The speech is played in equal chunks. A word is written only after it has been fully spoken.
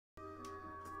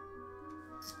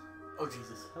Oh,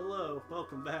 Jesus. Hello,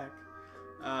 welcome back.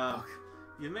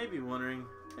 You may be wondering,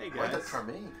 hey guys. Where'd that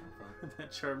Charmeleon come from?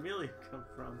 That Charmeleon come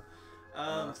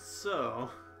from? So...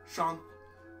 Sean,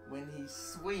 when he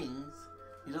swings,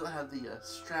 he doesn't have the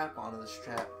strap on, and the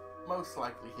strap most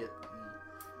likely hit the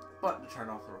button to turn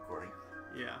off the recording.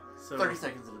 Yeah, so... 30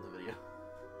 seconds into the video.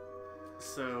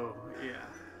 So, yeah.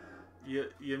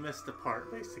 You missed a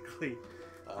part, basically.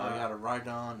 I got a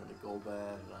Rhydon and a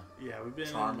Golbat and a yeah, we've been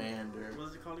Charmander. What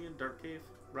is it called again? Dark Cave?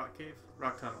 Rock Cave?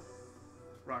 Rock Tunnel.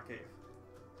 Rock Cave.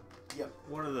 Yep.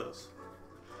 One of those.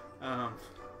 Yeah,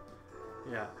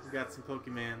 we got some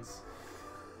Pokemans.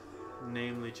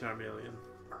 Namely Charmeleon.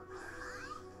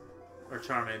 Or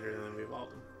Charmander, and then we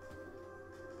evolved him.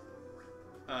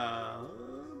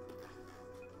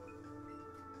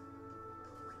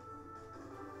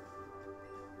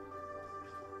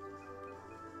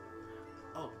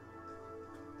 Oh.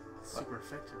 Super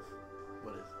effective.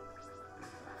 What is?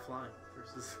 Flying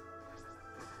versus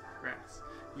grass.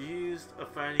 You used a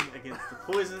fighting against the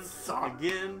poison.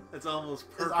 Again, it's almost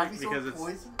perfect because it's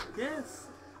poison? Yes.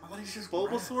 I thought he was just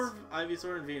Bulbasaur,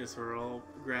 Ivysaur, and Venusaur are all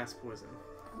grass poison.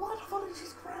 What? I thought he was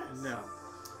just grass. No.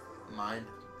 Mind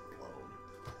blown.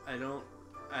 I don't.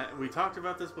 We talked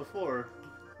about this before.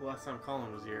 The last time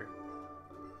Colin was here,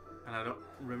 and I don't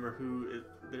remember who.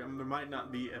 There might not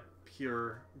be a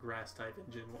pure grass type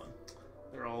in Gen 1.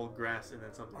 They're all grass and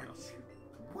then something else.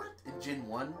 What? In Gen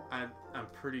 1? I'm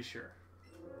pretty sure.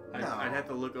 No. I'd have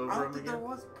to look over I them don't think again. there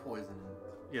was poison.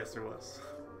 Yes, there was.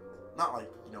 Not like,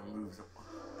 you know, moves or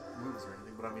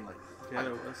anything, but I mean like... Yeah,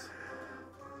 there was.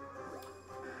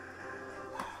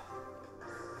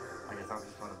 I guess I'm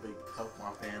just not a big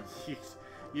Pokemon fan.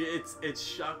 It's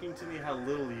shocking to me how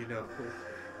little you know.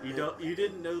 You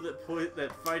didn't know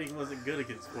that fighting wasn't good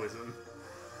against poison.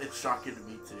 It's shocking to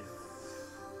me too.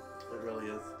 It really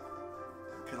is.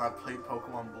 Because I played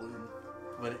Pokemon Blue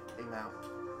when it came out.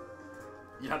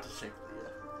 You have to shake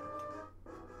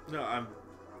the No, I'm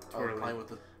twirling. playing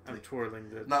with I'm twirling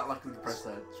the... Not like we press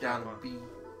that down and B.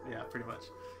 Yeah, pretty much.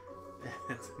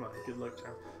 That's my good luck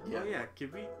charm. Yeah. Oh yeah,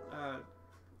 could we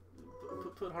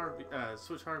put Harvey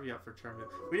switch Harvey out for Charmeleon?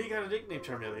 We didn't got a nickname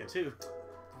Charmeleon too. What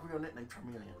are we gonna nickname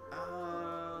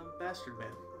Charmeleon? Bastard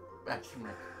Man. Bastard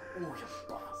Man. Oh, you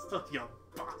bastard. You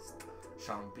bastard.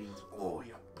 Sean Bean. Oh,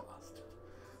 you bastard.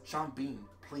 Sean Bean,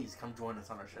 please come join us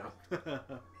on our show.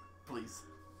 Please.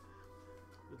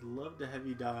 Would love to have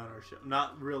you die on our show.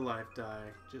 Not real life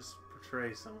die, just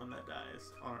portray someone that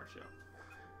dies on our show.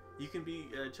 You can be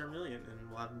Charmeleon and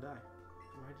we'll have him die.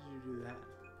 Why did you do that?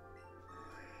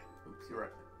 Oops, you're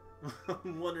right.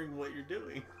 I'm wondering what you're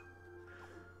doing.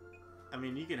 I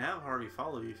mean, you can have Harvey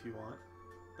follow you if you want.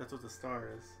 That's what the star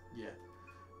is. Yeah.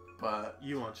 But...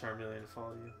 You want Charmeleon to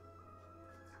follow you.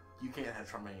 You can't have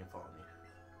Charmeleon follow me.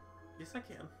 Yes, I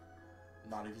can.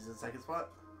 Not if he's in second spot.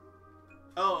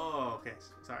 Oh, okay.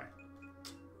 Sorry.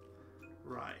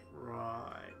 Right.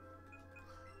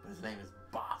 But his name is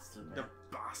Boston Man. The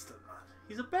Boston Man.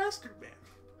 He's a bastard man.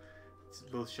 It's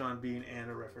both Sean Bean and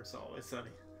a reference to Always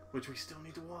Sunny, which we still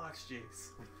need to watch,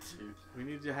 Jace. Dude. We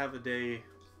need to have a day.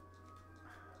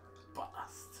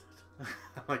 Boston.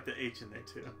 I like the H in there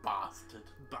too. Boston.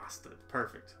 Boston.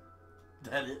 Perfect.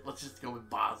 That it. Let's just go with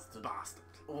Boston. Boston.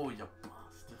 Oh, you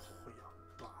bastard. Oh, you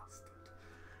bastard.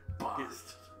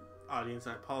 Boston. Audience,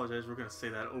 I apologize. We're going to say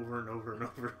that over and over and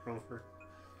over and over.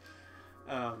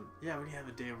 Yeah, we need to have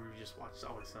a day where we just watch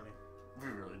Always Sunny. We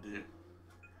really do.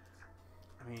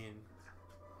 I mean...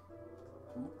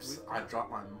 Oops. I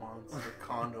dropped my monster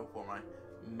condo for my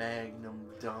Magnum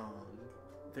Dawn.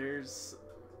 There's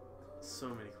so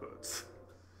many quotes.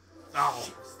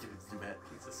 Oh! Stupid Zubat.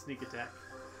 It's a sneak attack.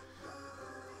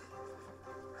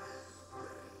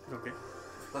 Okay.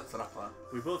 That's what I thought.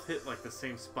 We both hit like the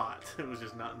same spot. It was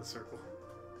just not in the circle.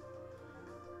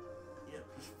 Yep,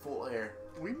 just full air.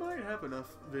 We might have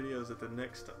enough videos at the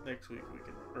next week we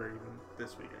could, or even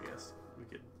this week I guess, we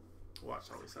could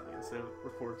watch Always Sunny instead of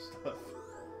record stuff.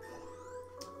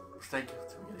 Thank you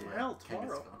for getting Hell,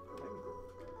 tomorrow.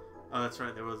 Oh, that's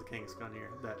right. There was a Kangaskhan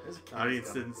here. That the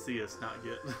audience didn't see us not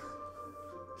get.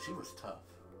 She was tough.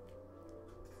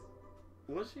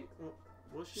 Was she?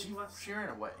 Was she? She ran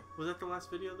away. Was that the last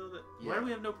video though? Yeah. Why do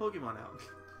we have no Pokemon out?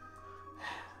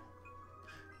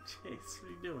 Jace, what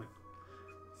are you doing?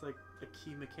 It's like a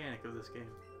key mechanic of this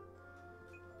game.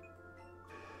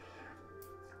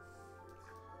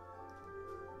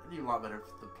 It'd be a lot better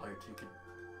if the player 2 could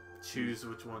choose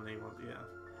which one they want. Yeah.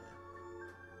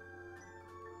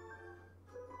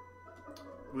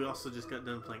 We also just got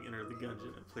done playing Enter the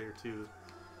Gungeon in player 2.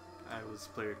 I was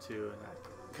player 2 and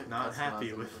Not happy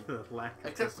customize with anything. the lack of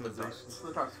Except for the customization. darts.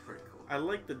 The darts are pretty cool. I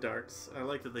like the darts. I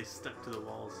like that they stuck to the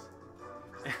walls.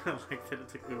 And I like that it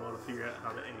took me a while to figure out how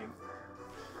to aim.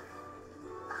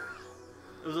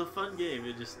 It was a fun game.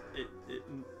 It just it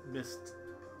missed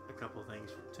a couple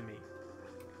things to me.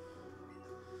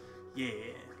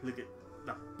 Yeah, look at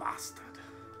the bastard.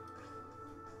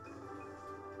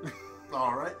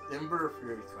 Alright, Ember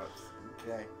Fury Cups.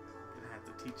 Okay. Gonna have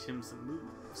to teach him some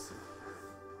moves.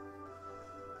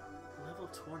 Level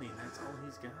 20, that's all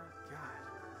he's got? God.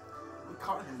 We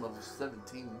caught him level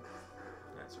 17.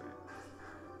 That's right.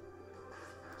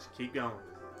 Just keep going.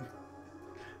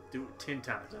 Do it 10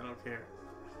 times, I don't care.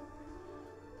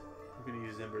 I'm gonna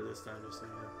use Ember this time, just so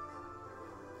you know.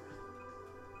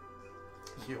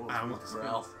 You I almost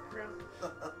almost growl. ground.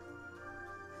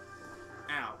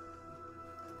 Ow.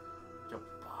 You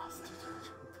bastard.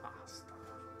 Pasta.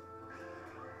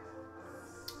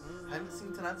 Haven't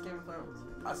seen tonight's Game of Thrones.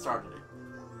 I started it.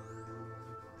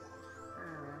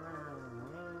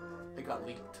 It got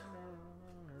leaked.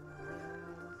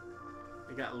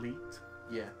 It got leaked?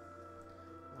 Yeah.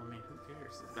 Well, I mean, who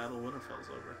cares? The Battle of Winterfell's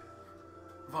over.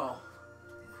 Well,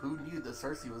 who knew that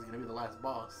Cersei was going to be the last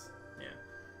boss? Yeah.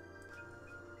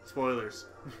 Spoilers.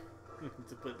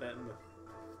 To put that in the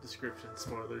description.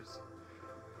 Spoilers.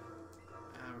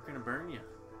 We're gonna burn you.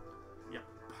 You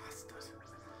bastard.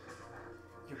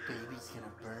 Your baby's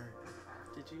gonna burn.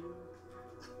 Did you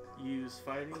use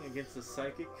fighting against a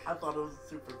psychic? I thought it was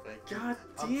super fake. God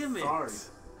damn it. Sorry.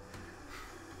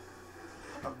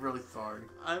 I'm really sorry.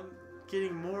 I'm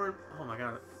getting more... Oh my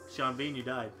god. Sean Bean, you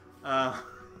died. I'm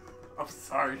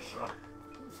sorry, Sean.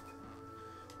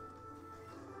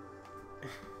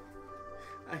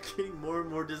 I'm getting more and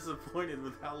more disappointed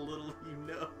with how little you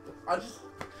know. I'm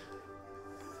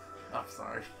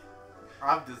sorry.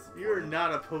 I'm disappointed. You're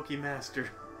not a Pokemaster.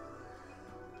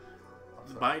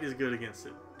 Bite is good against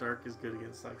it. Dark is good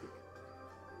against Psychic.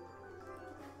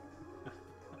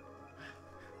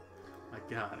 My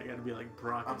god, I gotta be like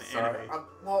Brock in the anime.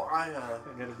 I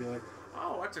gotta be like,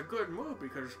 oh, that's a good move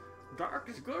because Dark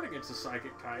is good against the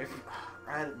Psychic type.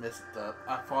 I had it messed up.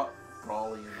 I fought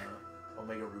Brawly in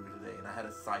Omega Ruby today, and I had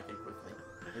a Psychic with me.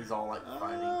 He's all like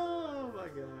fighting. Oh my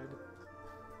god.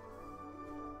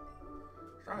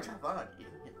 Sorry, I thought,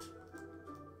 idiot.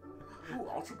 Ooh,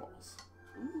 Ultra Balls.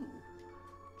 Ooh,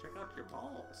 check out your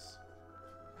balls.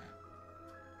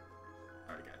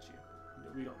 Alright, got you. No,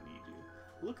 we don't need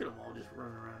you. Look at them all just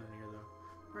running around in here, though.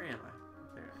 Where am I?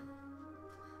 There I am.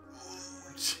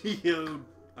 Geode.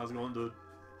 I was going to.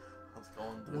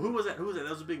 Who was that? Who was that?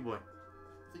 That was a big boy. I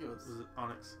think it was. Was it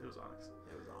Onyx? It was Onyx.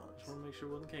 It was Onyx. Just want to make sure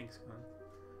it wasn't Kangaskhan.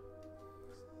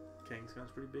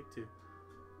 Kangaskhan's pretty big too.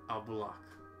 I'll block.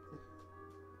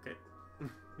 Okay.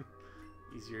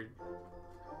 Easier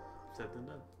said than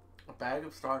done. A bag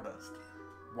of Stardust.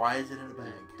 Why is it in a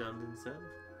bag? Done than said.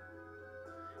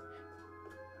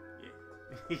 Yeah.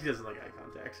 He doesn't like eye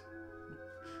contact.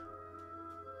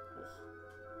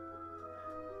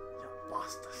 You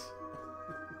bastard.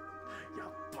 You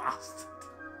bastard.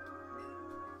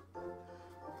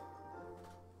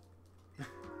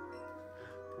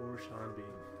 Poor Sean Bean.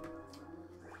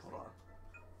 Hold on.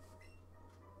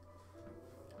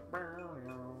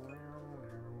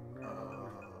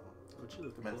 What you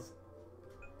looking Miss.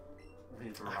 We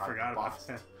need to for? I revive forgot the about boss.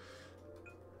 that.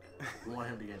 We want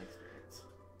him to gain experience.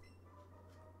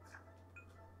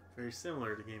 Very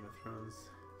similar to Game of Thrones.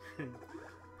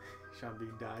 Sean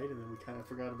Bean died, and then we kind of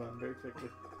forgot about him very quickly.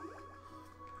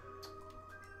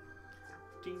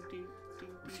 Ding, ding,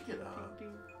 ding, We should ding, get, ding,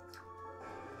 ding.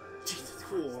 Jesus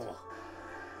Cool.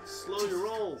 Slow your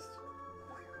roll.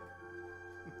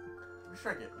 We should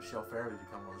try to get Michelle Farley to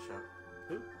come on the show.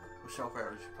 Who? Michelle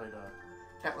Farley. She played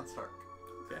Catelyn Stark.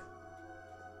 Okay.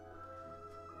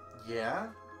 Yeah?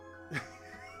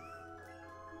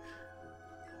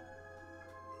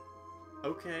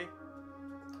 Okay.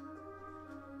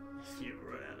 If you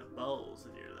run out of balls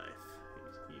in your life,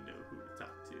 you know who to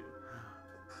talk to.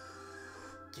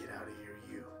 Get out of here,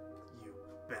 you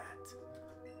bat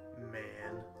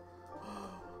man.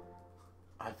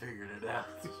 I figured it out.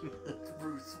 It's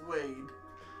Bruce Wayne.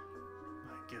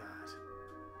 My god.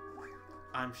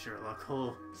 I'm Sherlock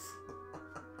Holmes.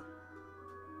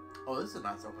 Oh, this is a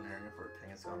nice open area for a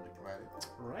Kangaskhan to come at it.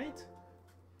 Right?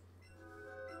 Just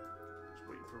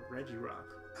waiting for Reggie Rock.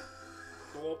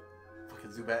 Oh,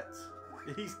 Fucking Zubats.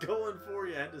 he's going for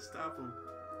you. I had to stop him.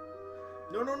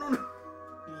 No, no, no, no.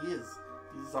 He is.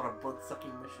 He's on a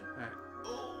blood-sucking mission. Alright.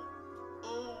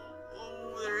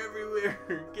 Oh, they're everywhere.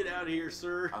 Get out of here,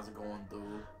 sir. How's it going,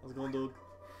 dude? How's it going, dude?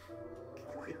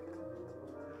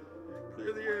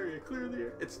 Clear the area. Clear the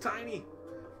area. It's tiny.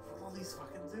 For all these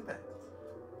fucking Zubats?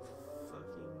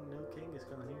 Fucking no king is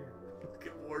coming here. Look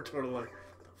at War Turtle like,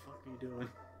 what the fuck are you doing?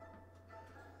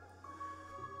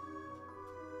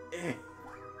 Eh.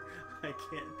 I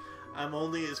can't. I'm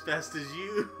only as fast as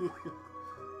you.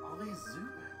 All these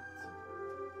Zubats.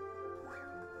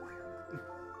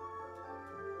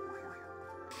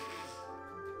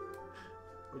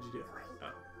 What'd you do?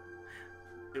 Oh.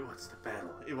 It wants to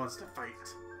battle. It wants to fight.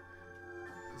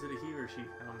 Is it a he or a she?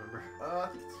 I don't remember. I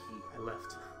think it's he. I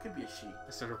left. Could be a she. I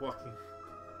started walking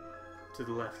to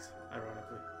the left,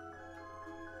 ironically.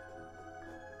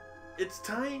 It's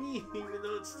tiny, even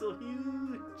though it's still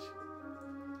huge.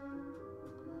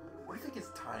 What do you think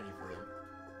is tiny for him?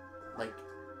 Like,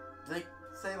 do they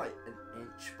say like an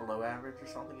inch below average or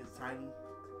something is tiny?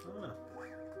 I don't know.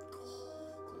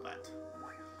 What?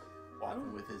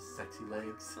 Walking with his sexy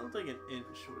legs. Sounds like an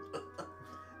inch would.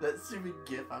 That stupid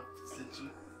gif I sent you.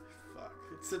 Fuck.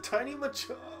 It's a tiny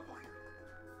Machop.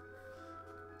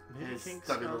 Maybe His King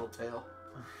stubby Scott. little tail.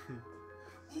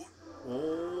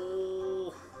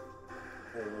 Oh.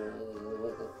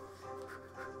 Oh.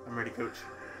 I'm ready, coach.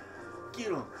 Get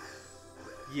him.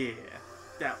 Yeah.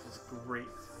 That was great.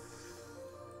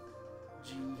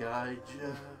 G.I.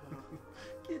 Joe.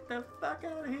 Get the fuck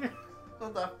out of here.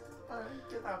 What the fuck?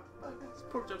 Get out. It's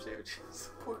pork chop sandwiches.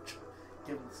 Porch.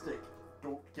 Give him the stick.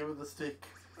 Don't give him the stick.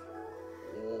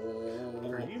 Oh.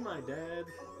 Are you my dad?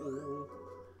 Oh.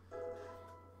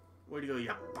 Where'd you go,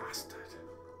 you bastard?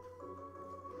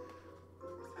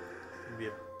 You'll be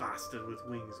a bastard with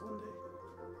wings one day.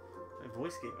 My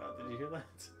voice came out. Did you hear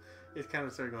that? It kind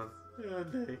of started going,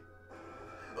 one day.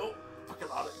 Oh, fucking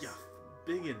on it. Yeah,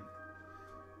 biggin.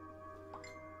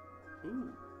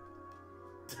 Ooh.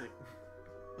 Like,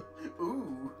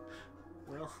 Ooh.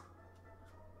 well,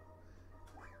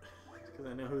 because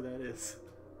I know who that is.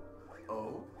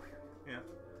 Oh. Yeah.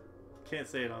 Can't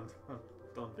say it on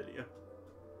video.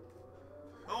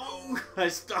 Oh! I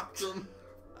stopped him.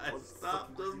 I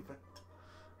stopped him.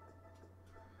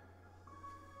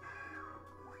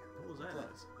 What was that?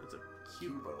 It's a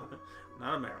Cubo.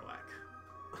 Not a Marowak.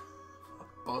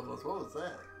 What was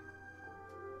that?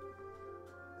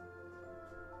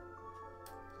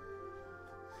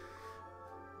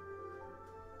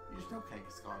 You just know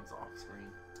Kangaskhan's off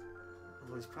screen.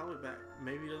 Well, he's probably back.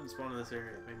 Maybe he doesn't spawn in this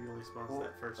area. Maybe he only spawns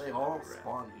that first They one all that we were at.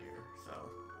 spawn here, so. So.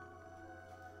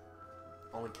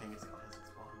 Only Kangaskhan hasn't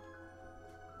spawned.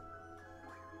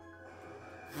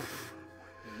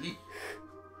 Yeet.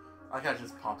 I like how it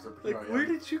just pops up here. Like, where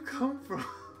did you come from?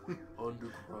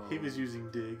 Underground. He was using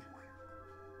dig.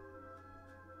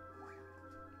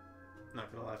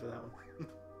 Not gonna laugh at that one.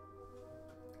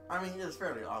 I mean, it's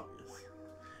fairly obvious.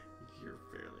 You're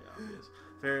fairly obvious.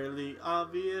 Fairly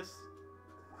obvious.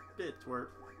 Bits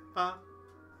work. Pop.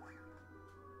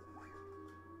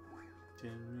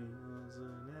 Jimmy was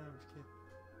an average kid.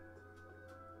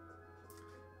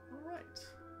 Alright.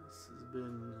 This has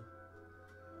been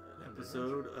an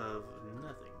episode of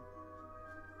nothing.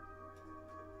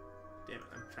 Damn it,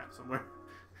 I'm trapped somewhere.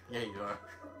 Yeah, you are.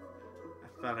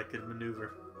 I thought I could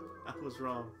maneuver. I was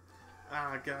wrong.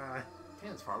 Ah, God.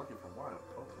 Dan's far looking for wild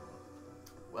Pokemon.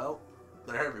 Well,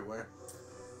 they're everywhere.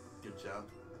 Good job.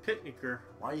 Picnicker.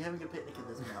 Why are you having a picnic in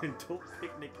this mountain? Don't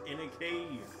picnic in a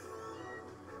cave.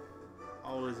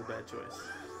 Always a bad choice.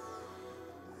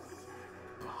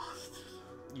 Bastard.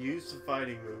 Use the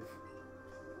fighting move.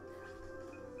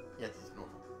 Yes, it's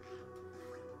normal.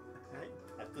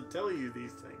 I have to tell you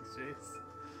these things, Jace.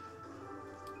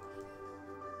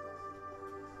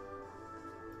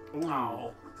 Ooh.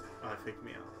 Oh. Oh, it faked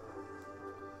me out.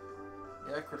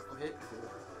 Yeah, critical hit. Cool.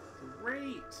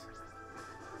 Great.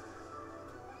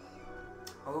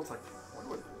 I was like, I wonder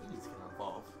what Eevee's gonna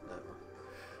evolve. Never.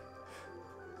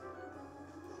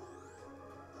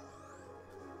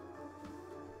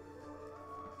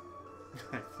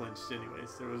 I flinched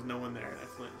anyways. There was no one there and I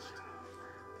flinched.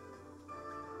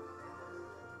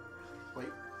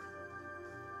 Wait.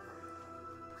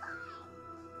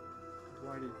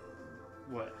 Why did...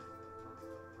 What?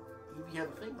 Eevee had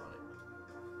a thing on it.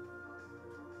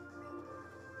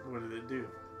 What did it do?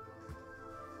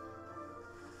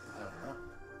 I don't know.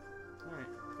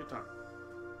 Alright, good talk.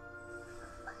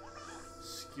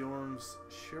 Skjorm's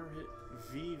sure hit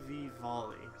VV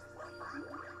volley.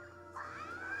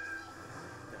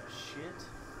 The shit?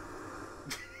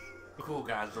 Cool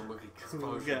guys don't look at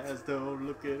Cool explosions. guys don't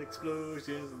look at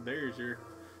explosions. There's your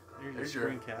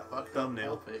screen cap. fucked up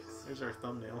Thumbnail. pics. There's our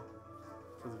thumbnail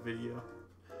for the video.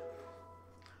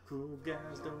 Cool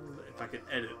guys don't. If I could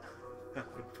edit, I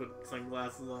would put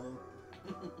sunglasses on them.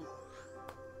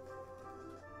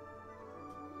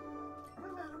 I'm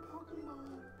out of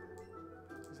Pokemon.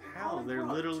 How They're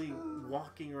What? literally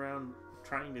walking around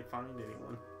trying to find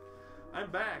anyone. I'm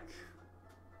back.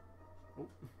 Oh.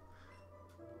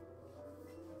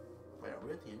 Wait, are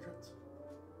we at the entrance?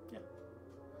 Yeah.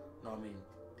 No, I mean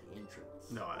the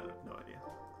entrance. No, I have no idea.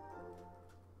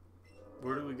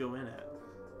 Where do we go in at?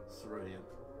 Celadon.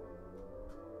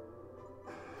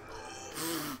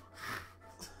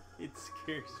 It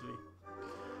scares me.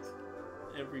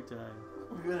 Every time.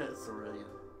 We're good at Celadon.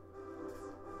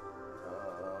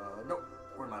 Nope.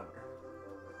 We're not there.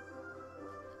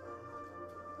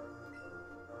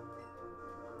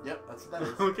 Yep, that's what that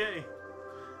is. Okay.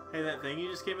 Hey, that thing you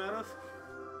just came out of?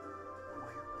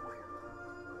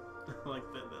 Like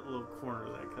that little corner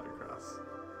that I cut across.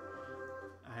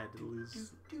 I had to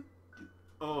lose.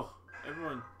 Oh,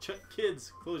 everyone,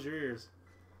 kids, close your ears.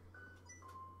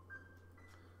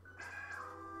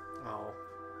 Oh.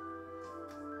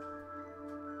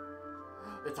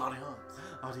 It's audience.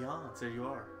 Audience, there you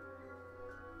are.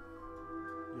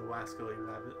 You wascally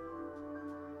rabbit.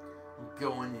 I'm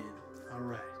going in.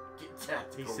 Alright. Get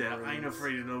tactical. He said, I ain't Marines.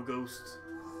 afraid of no ghosts.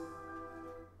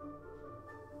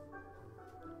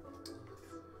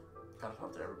 Gotta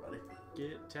talk to everybody.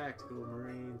 Get tactical,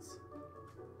 Marines.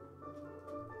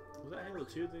 Was that Halo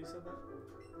 2 that he said that?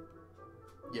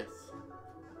 Yes.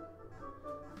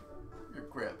 You're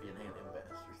crappy and alien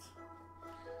bastards.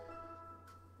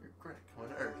 You're crack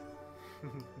on Earth.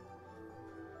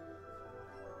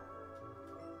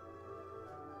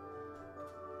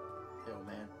 Yo,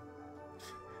 man.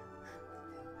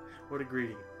 What a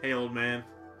greeting. Hey, old man.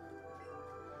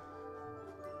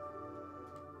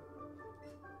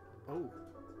 Oh.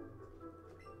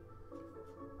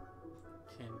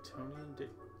 Cantonian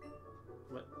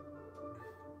what?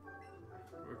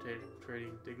 Rotating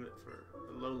trading Diglett for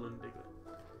the Lowland Diglett.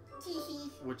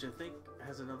 Which I think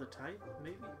has another type,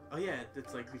 maybe? Oh yeah,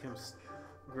 it's like becomes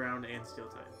ground and steel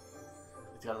type.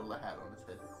 He's got a little hat on his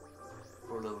head.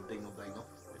 Or a little dingle dangle.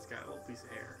 It's got a little piece of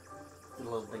hair. A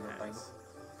little dingle dangle. Hats.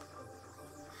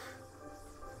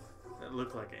 That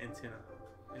looked like an antennae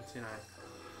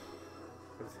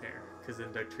with hair. Because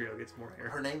then Doug Trio gets more hair.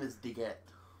 Her name is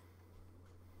Digette.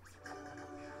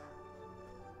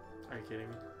 Are you kidding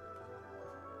me?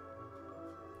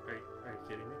 Are you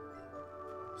kidding me?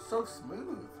 So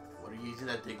smooth. What are you using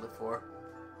that Diglett for?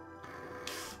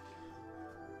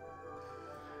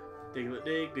 Diglett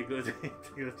dig, Diglett dig,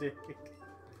 Diglett dig.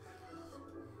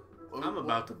 I'm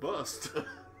about to bust.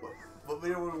 What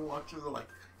video were we watching? They're like,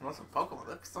 you want some Pokemon?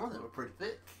 Look, some of them are pretty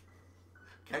thick.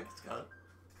 Keg's got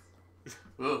it.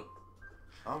 Ugh.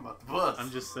 I'm about to bust.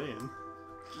 I'm just saying.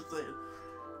 Just saying.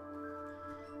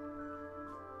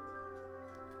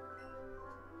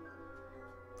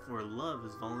 Where love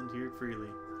is volunteered freely.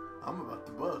 I'm about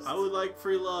to bust. I would like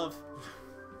free love.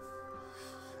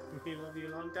 We love you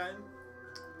a long time.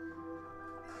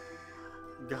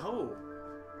 Go.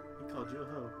 He called you a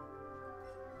hoe.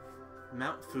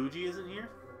 Mount Fuji isn't here?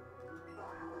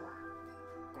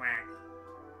 Quack.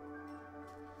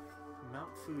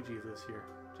 Mount Fuji lives here,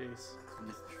 Jace.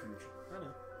 Mr. Fuji. I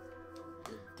know.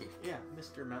 Good dick. Yeah,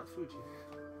 Mr. Mount Fuji.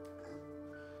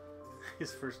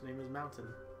 His first name is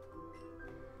Mountain.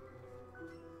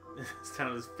 This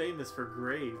town is famous for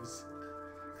graves.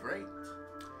 Great.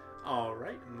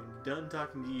 Alright, I'm done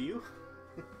talking to you.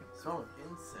 Smell of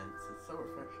incense. It's so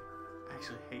refreshing. I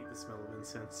actually hate the smell of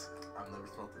incense. I've never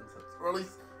smelled incense. Or at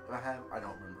least, if I have, I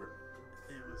don't remember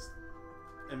it. It was...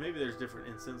 And maybe there's different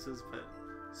incenses, but...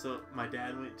 So, my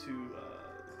dad went to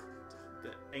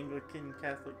the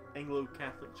Anglo-Catholic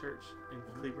Church in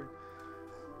Cleveland.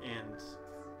 And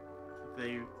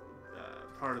they...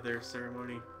 part of their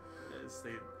ceremony is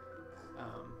they...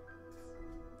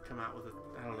 come out with a,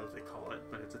 I don't know what they call it,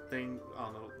 but it's a thing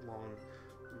on a long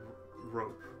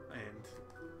rope, and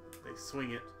they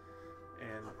swing it,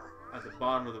 and at the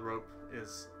bottom of the rope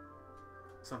is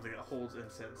something that holds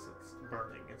incense that's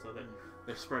burning, and so then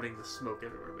they're spreading the smoke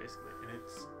everywhere basically, and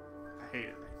it's, I hate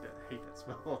it. I hate that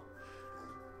smell.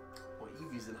 Well,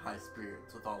 Eevee's in high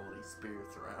spirits with all of these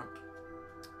spirits around.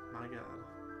 My God.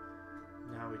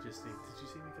 Now we just need, did you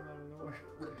see me come out of nowhere?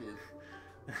 I did.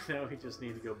 Now we just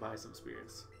need to go buy some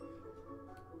spirits.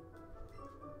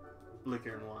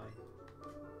 Liquor and wine.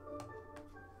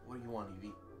 What do you want,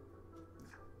 Eevee?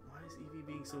 Why is Eevee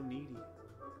being so needy?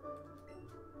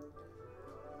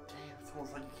 Damn, it's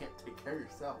almost like you can't take care of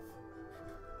yourself.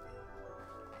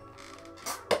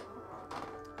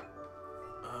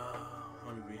 How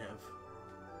many do we have?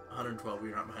 112,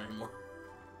 we're not behind anymore.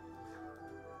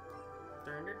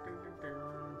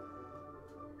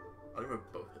 I think we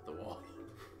both hit the wall.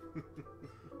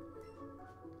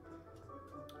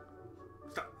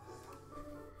 Stop.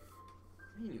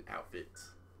 I need new outfits.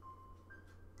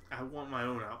 I want my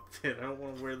own outfit. I don't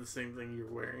want to wear the same thing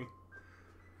you're wearing.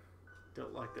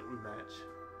 Don't like that we match.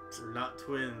 We're not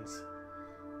twins.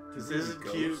 This isn't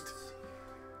cute.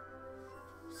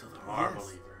 So there are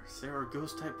believers. There are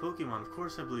ghost-type Pokemon. Of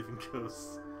course I believe in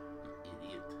ghosts. You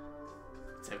idiot.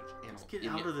 Let's get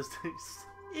out of this thing.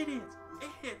 Idiots!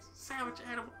 Idiots! Savage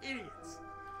animal idiots!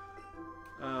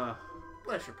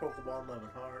 Bless your Pokeball loving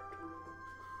heart.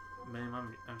 Ma'am,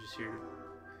 I'm just here.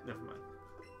 Never mind.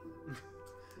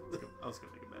 I was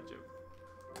gonna make a bad joke.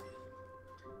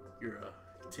 You're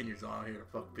 10 years on here to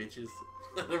fuck bitches.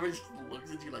 Everybody just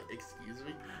looks at you like, excuse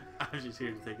me? I'm just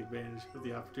here to take advantage of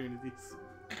the opportunities.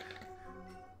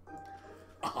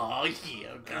 Oh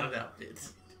yeah, got an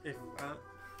outfit. If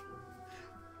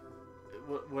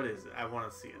what is it? I want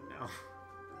to see it now.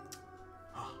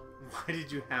 Why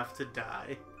did you have to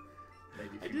die?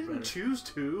 Maybe I didn't choose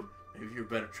to. Maybe you're a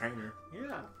better trainer.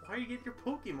 Yeah. Why are you getting your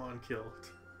Pokemon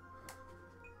killed?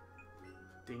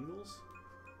 Dingles?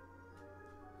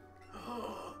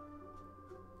 Oh.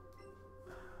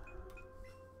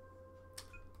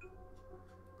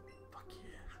 Fuck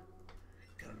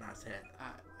yeah. Got a nice hat.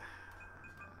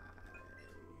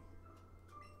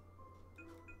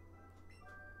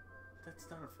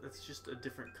 That's just a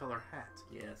different color hat.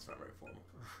 Yeah, it's not very formal.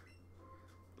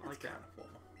 Like kind of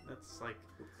formal. That's like,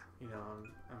 you know,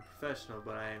 I'm professional,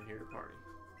 but I am here to party.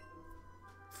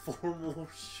 Formal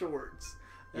shorts.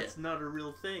 That's not a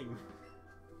real thing.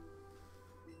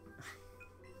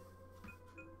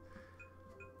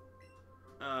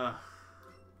 Now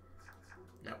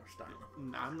we're styling.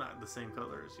 I'm not the same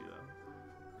color as you, though.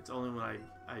 It's only when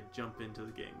I jump into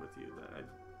the game with you that I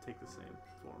take the same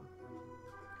form.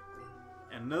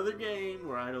 Another game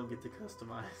where I don't get to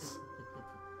customize.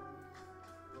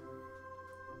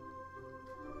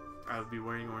 I would be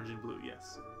wearing orange and blue,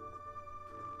 yes.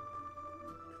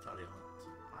 It's Audio.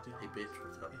 Hey bitch,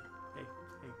 what's up? Hey.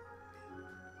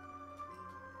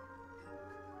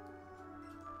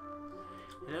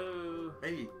 Hello.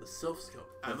 Maybe the Silph Scope.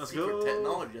 I The must secret go.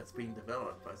 technology that's being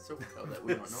developed by Silph that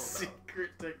we don't know about.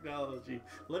 Secret technology.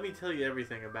 Let me tell you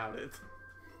everything about it.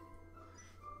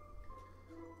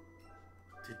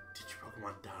 Did your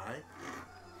Pokemon die?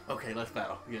 Okay, let's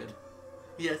battle. Good.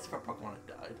 Yes, if our Pokemon had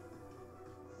died.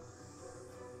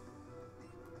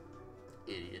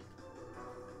 Idiot.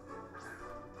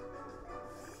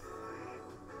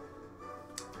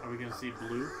 Are we gonna see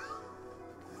Blue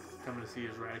coming to see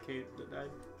his Raticate that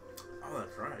died? Oh,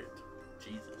 that's right.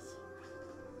 Jesus.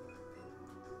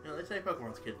 You know, they say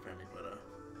Pokemon's kid friendly, but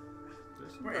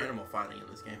we're animal fighting in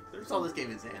this game. That's all this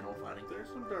game is, animal fighting. There's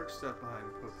some dark stuff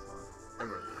behind Pokemon. There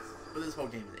really is. But this whole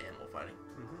game is animal fighting.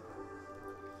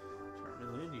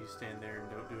 Charmeleon, you stand there and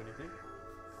don't do anything.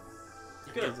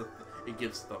 It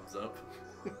gives thumbs up.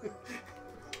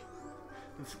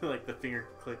 It's like the finger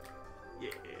click.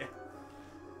 Yeah.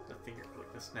 The finger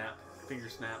click, the snap. Finger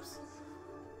snaps.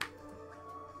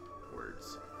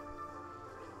 Words.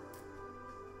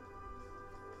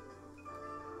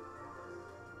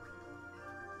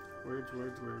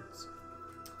 Words.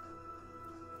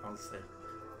 I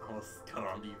almost got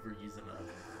on to you for using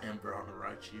an Ember on the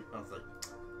Raichu. I was like,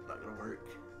 not gonna work.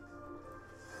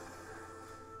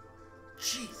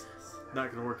 Jesus.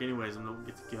 Not gonna work anyways. I don't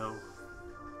get to go.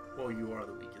 Well, you are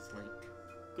the weakest link.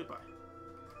 Goodbye.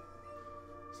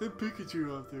 Send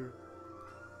Pikachu out there.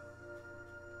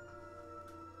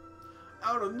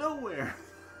 Out of nowhere.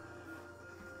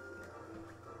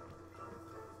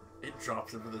 It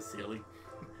drops over the ceiling.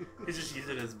 He's just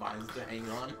using his vines to hang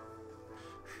on.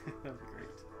 That'd be great.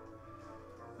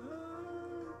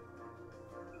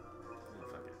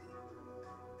 Fuck it.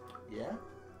 Yeah?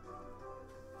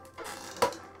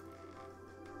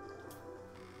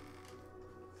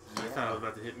 I thought it was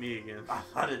about to hit me again. I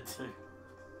thought it too.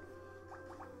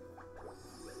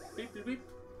 Beep, beep, beep.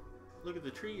 Look at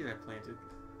the trees I planted.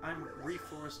 I'm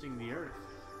reforesting the earth.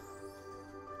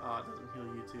 Oh, it doesn't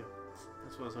heal you too.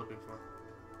 That's what I was hoping for.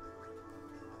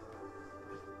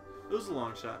 It was a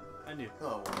long shot. I knew.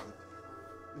 No, it wasn't.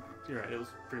 You're right. It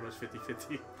was pretty much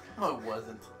 50-50. No, it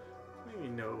wasn't. What do you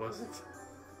mean, no, it wasn't?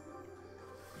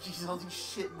 You use all these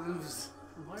shit moves.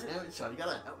 What? Damn it, Sean. You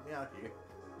gotta help me out here.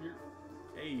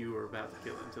 You were about to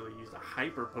kill it until you used a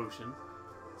hyper potion.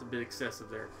 It's a bit excessive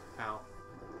there, pal.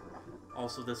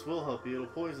 Also, this will help you. It'll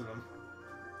poison them.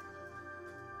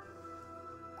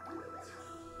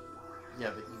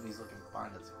 Yeah, but Eevee's looking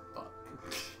fine as fuck.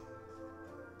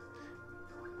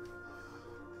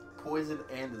 Poison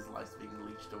and his life's being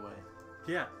leached away.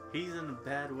 Yeah, he's in a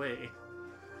bad way.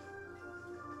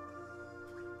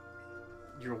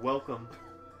 You're welcome.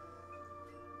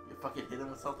 You fucking hit him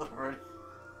with something already?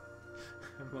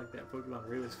 I'm like that Pokemon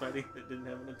Ray was fighting that didn't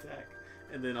have an attack.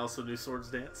 And then also New Swords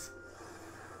Dance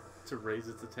to raise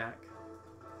its attack.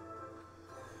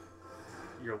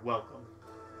 You're welcome.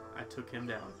 I took him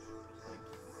down.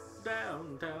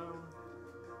 Down, down.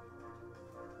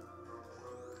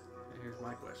 And here's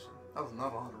my question. That was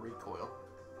not on the recoil.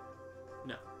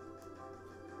 No.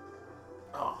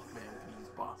 Oh, man, we can use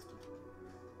Boston.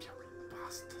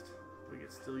 Bastard. We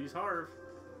could still use Harv.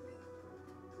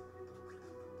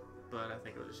 But I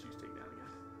think I'll just use Takedown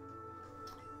again.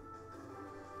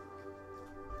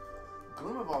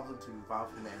 Gloom evolves into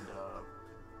Valkyrie and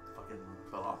fucking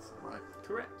Velocity, right?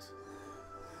 Correct.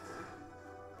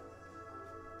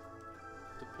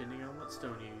 Depending on what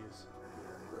stone you use.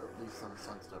 At least some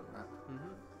sunstone, right?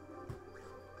 Mm-hmm.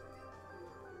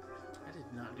 I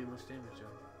did not do much damage,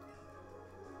 though.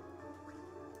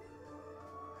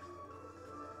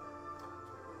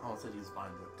 Oh, it said he's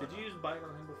fine with Did you use Bite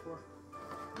on him before?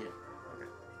 Yeah. Okay.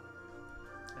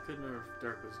 I couldn't remember if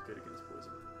Dark was good against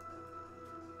poison.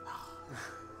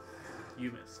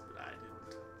 You missed, but I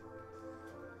didn't.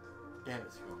 Damn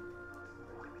it, School.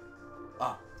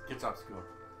 Ah, good job, School.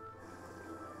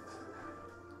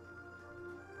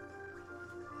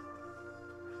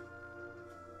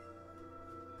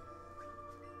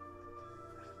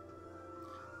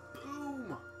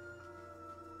 Boom!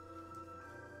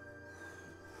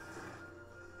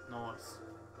 Nice.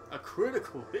 A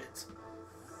critical hit.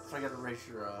 So I gotta raise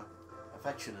your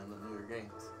affection in the newer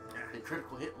games. Yeah. They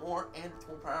critical hit more and it's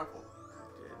more powerful.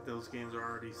 Yeah, those games are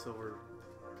already silver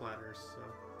platters, so.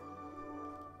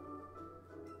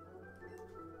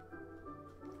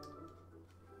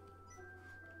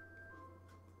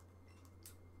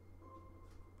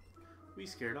 We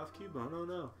scared off Cubone, oh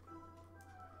no.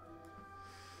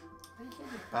 You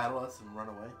can't just battle us and run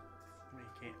away. I mean,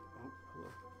 you can't. Oh,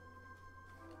 hello.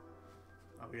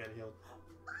 Oh, we gotta heal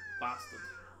Boston.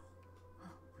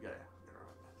 We gotta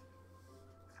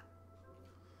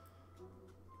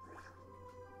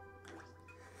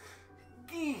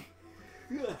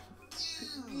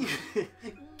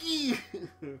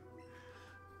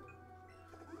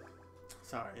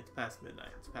Sorry, it's past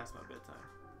midnight. It's past my bedtime.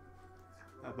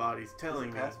 My body's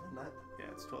telling me. Past midnight?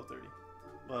 Yeah, it's 12:30.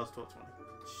 Well, it's 12:20.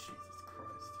 Jesus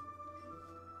Christ.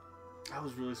 I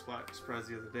was really surprised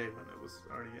the other day when it was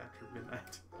already after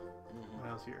midnight when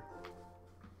I was here.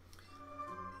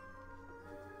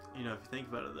 You know, if you think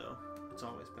about it though, it's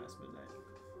always past midnight.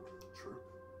 True.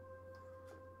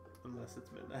 Unless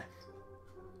it's midnight.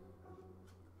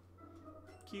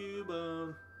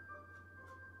 Cubone.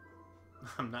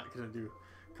 I'm not gonna do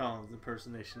Colin's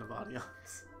impersonation of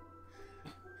Audience.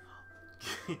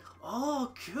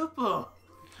 Oh, Cubone!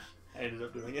 I ended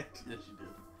up doing it. Yes, you did.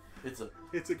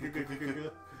 It's a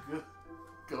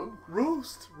go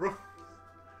roast.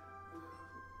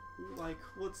 Like,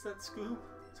 what's that, Scoob?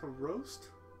 It's a roast?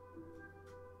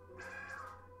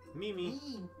 Mimi. Me.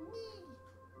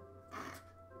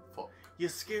 Fuck. You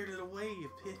scared it away, you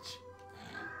bitch.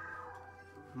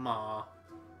 Ma.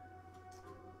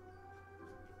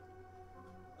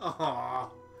 Aww.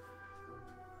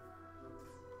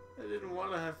 I didn't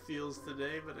want to have feels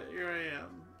today, but here I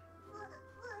am.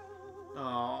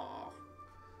 Aww.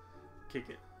 Kick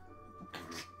it.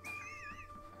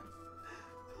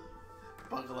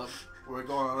 Buckle up. We're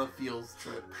going on a fields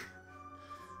trip.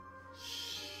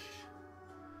 Shh.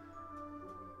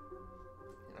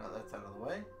 You know, that's out of the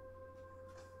way.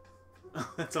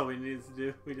 That's all we needed to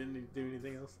do. We didn't need to do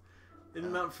anything else.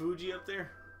 Isn't Mount Fuji up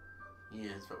there? He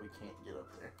is, but we can't get up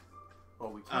there.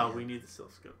 Well, we can. Oh, we need the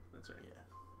Silph Scope. That's right. Yeah.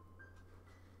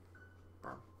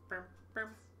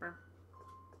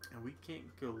 And we can't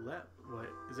go left. What?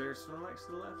 Is there a Snorlax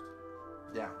to the left?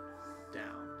 Down.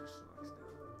 Down. There's Snorlax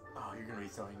down. Oh, you're gonna be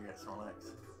so angry at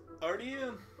Snorlax. Already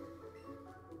am.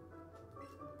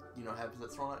 You know what happens at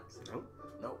Snorlax? Nope.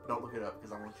 Nope. Don't look it up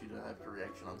because I want you to have your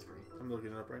reaction on screen. I'm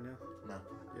looking it up right now. No.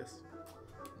 Yes.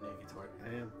 Negatory.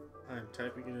 I am. I am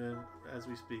typing it in as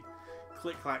we speak.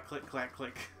 Click, clack, click, clack,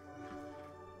 click.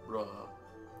 Bruh.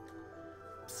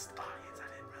 Psst, audience, I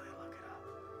didn't really look it up.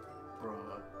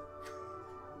 Bruh.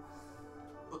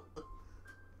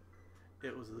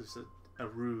 It was just a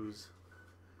ruse.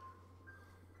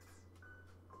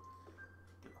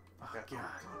 Oh,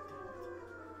 God.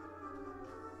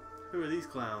 Who are these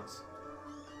clowns?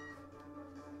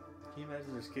 Can you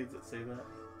imagine there's kids that say that?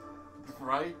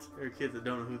 Right? There are kids that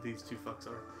don't know who these two fucks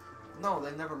are. No,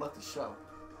 they never left the show.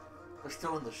 They're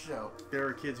still in the show. There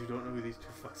are kids who don't know who these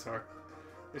two fucks are.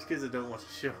 There's kids that don't watch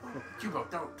the show. Cubo,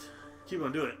 don't. Keep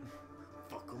on doing it.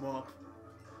 Fuck them up.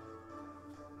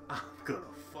 I'm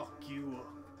gonna fuck you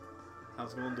up.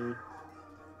 How's it going, dude?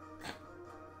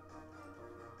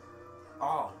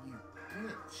 Oh, you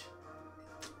bitch.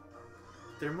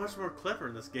 They're much more clever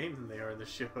in this game than they are in the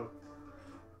show.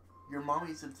 Your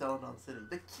mommy's in Celadon City.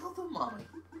 They killed the mommy.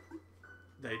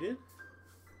 They did?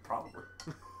 Probably.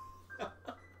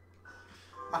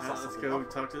 Let's go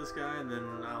talk to this guy, and then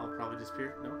I'll probably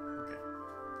disappear. No? Okay.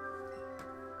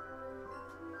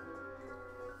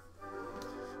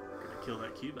 We're gonna kill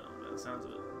that Cubone by the sounds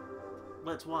of it.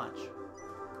 Let's watch.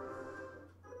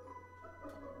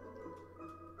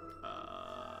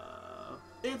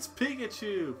 It's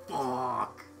Pikachu!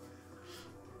 Fuck!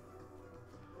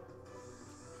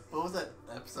 What was that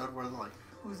episode where they're like,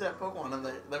 who's that Pokemon? And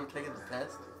they were taking the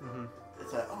test? Mm-hmm.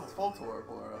 It's like, oh, it's Voltorb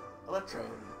or Electro.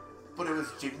 But it was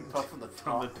Jigglypuff from the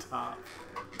top. From the top.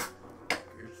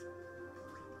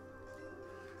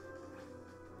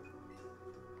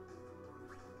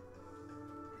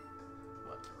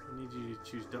 What? I need you to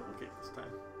choose double kick this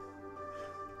time.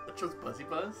 I chose Buzzy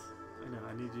Buzz? I know,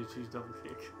 I need you to choose double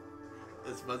kick.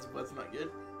 Is Buzzy Buzz not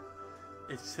good?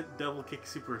 It's double kick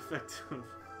super effective.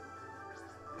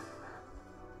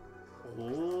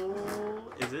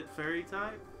 Oh, is it fairy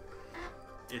type?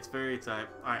 It's fairy type.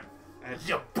 Alright.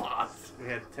 Your boss! We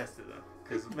had to test it though.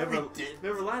 Because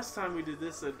remember last time we did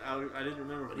this, and I didn't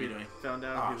remember if we found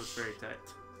out if he was fairy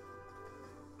typed.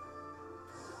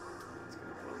 It's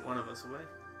gonna put one of us away.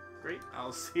 Great.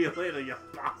 I'll see you later, you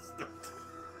bastard.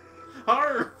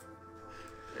 Harv!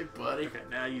 Hey, buddy. Okay,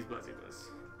 now use Buzzy Buzz.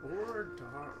 Or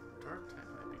Dark type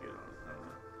might be good on it. I don't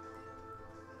know.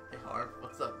 Hey, Harv.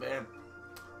 What's up, man?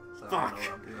 So Fuck! I don't know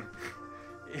what I'm doing.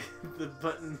 The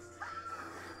button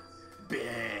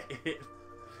Bleh.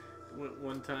 went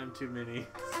one time too many.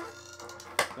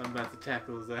 I'm about to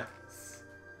tackle his ass.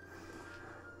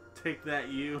 Take that,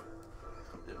 you.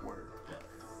 It worked.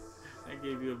 I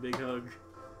gave you a big hug.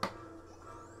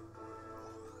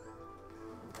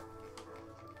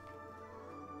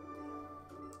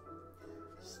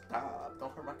 Stop.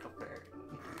 Don't hurt my compare.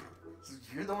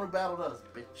 You're the one who battled us,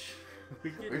 bitch.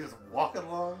 We're just walking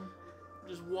along.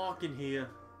 Just walking here.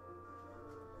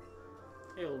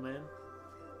 Hey, old man.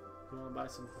 You want to buy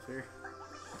some fair?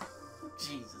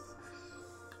 Jesus.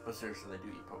 But seriously, they do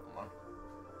eat Pokemon.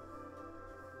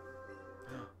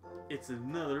 It's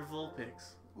another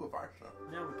Vulpix. Ooh, a Varsho.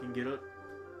 Now we can get a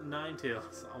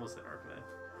Ninetales. Almost an Arcanine.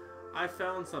 I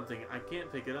found something. I can't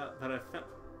pick it up, but I found...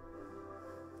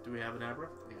 Do we have an Abra?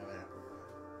 We have an Abra.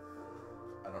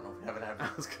 I don't know if we have an Abra.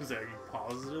 I was going to say, are you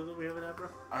positive that we have an Abra?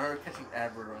 I remember catching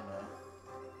Abra in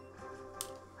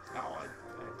Oh,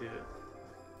 I did it.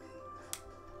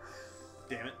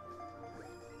 Damn it.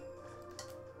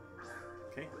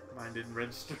 Okay, mine didn't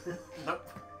register. Nope.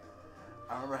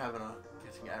 I remember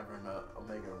catching Abra in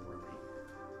Omega Ruby.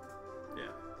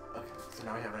 Yeah. Okay, so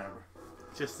now we have an Abra.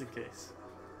 Just in case.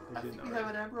 I think we have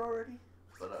an Abra already,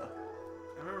 but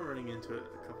I remember running into it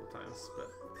a couple times,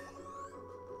 but...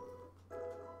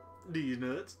 Do you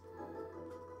nuts?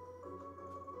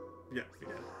 Yeah, we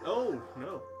got it. Oh,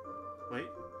 no. Wait.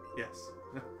 Yes.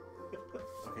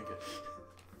 okay, good.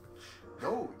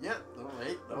 No, yeah, no,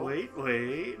 wait, no. Wait.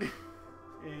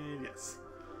 And yes.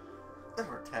 That's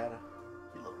Rattata,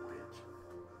 you little bitch.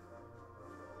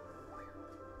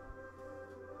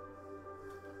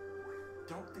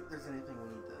 Don't think there's anything we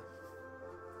need to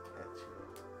catch here.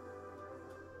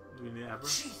 Do we need Abra?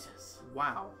 Jesus!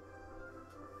 Wow.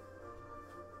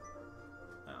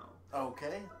 Oh.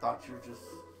 Okay, thought you were just,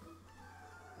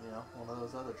 one of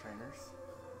those other trainers.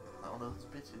 Not one of those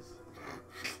bitches.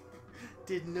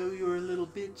 Didn't know you were a little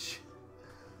bitch.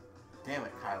 Damn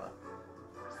it, Kyla.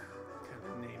 What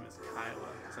kind of name is Kyla?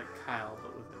 It's like Kyle,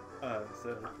 but with an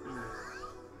instead of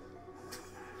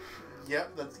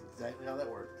Yep, that's exactly how that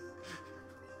works.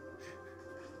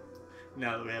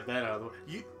 Now that we have that out of the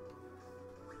way.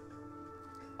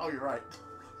 Oh, you're right.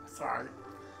 Sorry.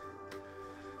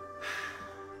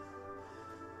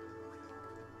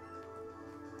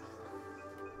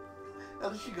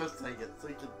 At least you go say it so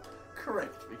you can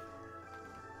correct me.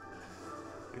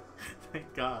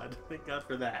 Thank God. Thank God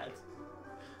for that.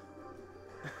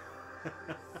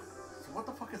 So what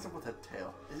the fuck is up with that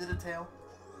tail? Is it a tail?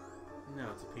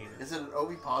 No, it's a penis. Is it an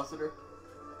ovipositor?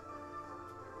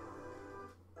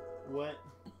 What?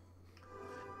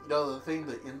 You know the thing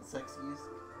that insects use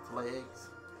to lay eggs?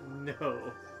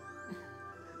 No.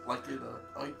 Like in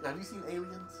have you seen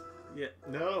Aliens? Yeah.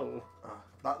 No.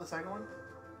 Not the second one?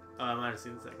 I might have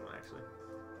seen the second one actually.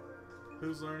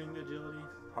 Who's learning agility?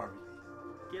 Harvey.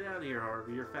 Get out of here,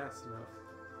 Harvey. You're fast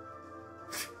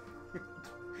enough.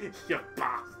 You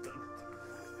bastard.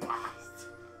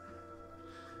 Bastard.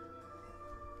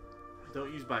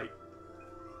 Don't use bite.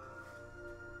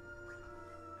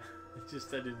 It's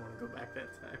just I didn't want to go back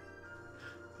that time.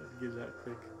 Get it out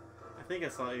quick. I think I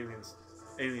saw Aliens.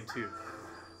 Alien 2.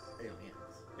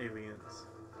 Aliens.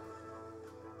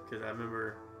 Because I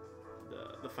remember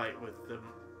the fight with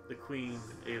the Queen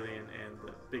alien and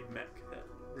the big mech that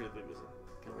Ridley was in.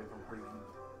 Get away from her, you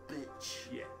bitch.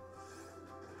 Yeah.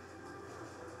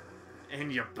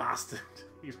 And you bastard.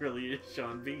 He really is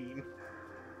Sean Bean.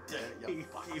 He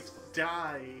keeps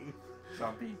dying.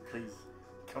 Sean Bean, please.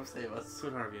 Come save us.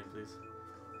 Put Harvey in, please.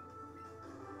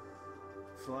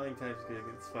 Flying type's good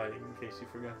against fighting, in case you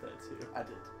forgot that too. I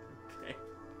did. Okay.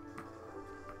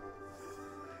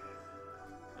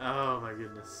 Oh my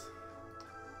goodness.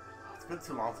 It's been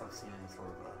too long since I've seen any sort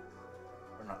of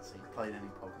or not seen, played any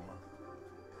Pokemon.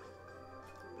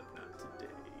 But not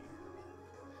today.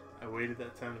 I waited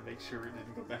that time to make sure it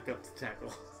didn't go back up to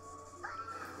tackle.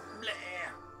 Blah!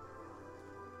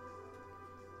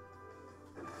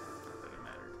 Not that it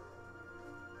mattered.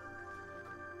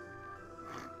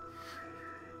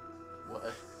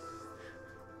 What?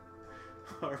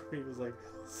 Harvey was like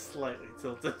slightly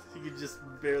tilted. You could just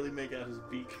barely make out his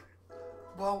beak.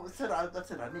 Well, that's it.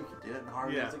 I knew you could do it, and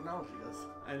Harvey was acknowledging us.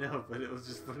 I know, but it was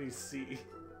just funny to see.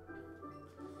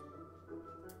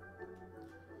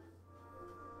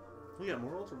 We got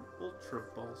more ultra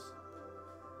balls.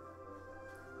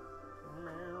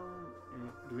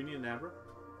 Do we need an Abra?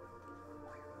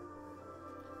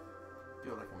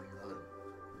 Do it like when you're another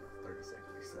 30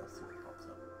 seconds or so, see what pops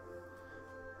up.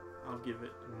 I'll give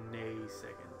it nay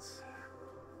seconds.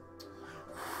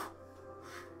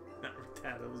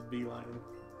 That was beelining.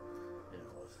 Yeah, it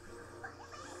was.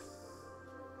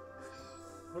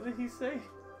 What did he say?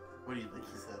 What do you think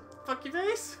he said? Fuck your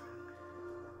face!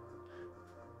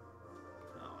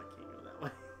 Oh, I can't go that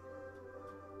way.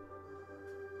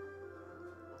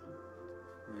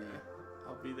 Yeah,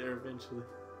 I'll be there eventually.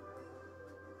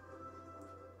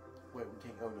 Wait, we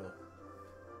can't go to...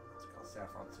 What's it called?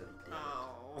 Saffron City. Damn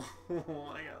it.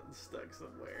 Oh, I got stuck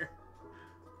somewhere.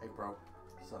 Hey, bro.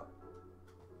 What's up?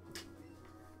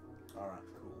 Alright,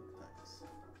 cool. Thanks.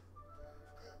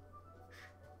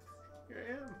 Here I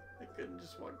am. I couldn't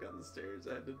just walk down the stairs.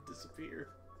 I had to disappear.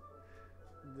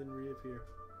 And then reappear.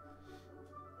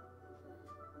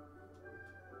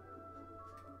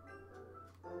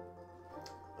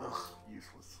 Ugh,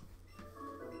 useless.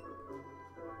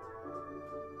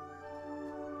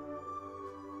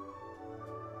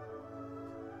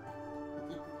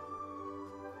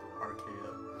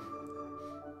 RKO.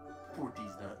 Poor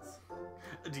D's nuts.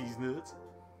 These nuts.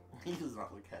 He does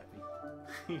not look happy.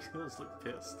 He does look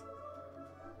pissed.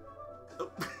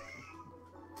 Oh.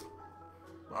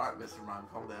 Alright, Mr. Mime,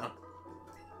 calm down.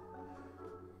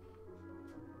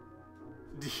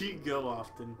 Do you go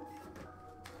often?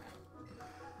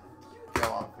 Go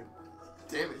off and...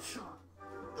 Damn it, Sean.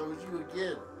 That was you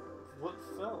again. What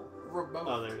fell? Remote.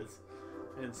 Oh, there it is.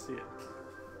 I didn't see it.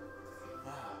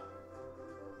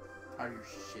 How your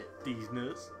shit. These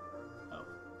nuts. Oh.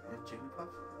 You have Jigglypuff?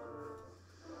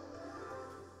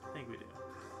 I think we do.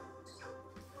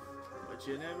 But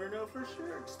you never know for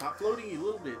sure. Stop floating, you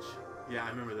little bitch. Yeah, I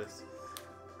remember this.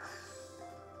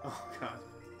 Oh, God.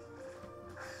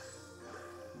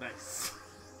 Nice.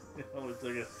 It only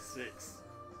took us 6.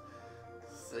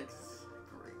 6?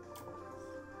 Great.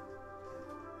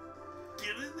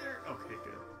 Get in there! Okay,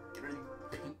 good. Get ready,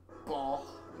 pink ball.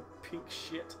 You pink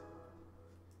shit.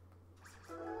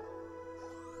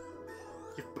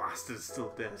 Your bastard is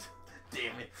still dead.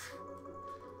 Damn it.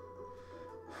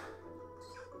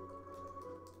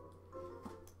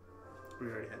 We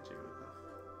already had Jigglypuff.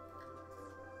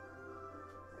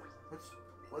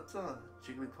 What's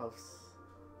Jigglypuff's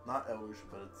not evolution,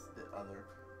 but it's the other.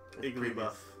 It's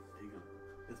Igglybuff.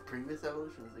 Its previous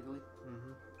evolution is Iggly?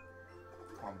 Mm-hmm.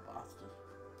 Come on, bastard.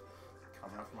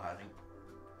 Come out from hiding.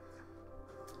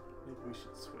 Maybe we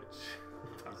should switch.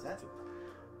 Is that?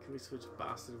 Can we switch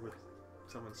bastard with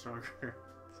someone stronger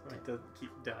so he doesn't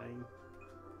keep dying?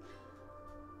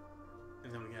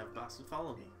 And then we can have bastard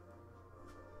follow me.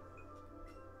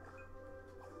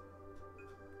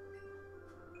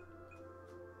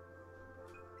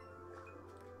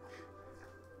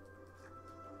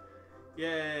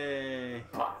 Yay!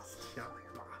 Bast. Yeah,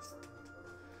 bastard.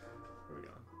 Where are we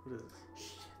going? What is this?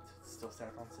 Shit. It's still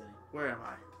Saffron City. Where am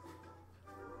I?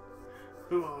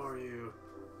 Who are you?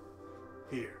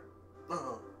 Here.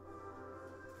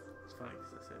 It's funny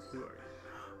because I said, who are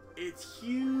you? It's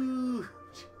huge!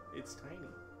 It's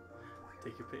tiny.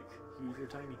 Take your pick. Huge or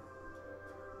tiny.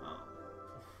 Oh.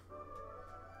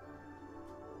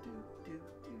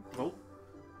 Oh.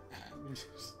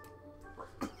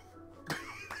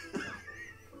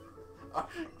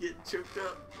 Getting choked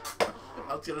up.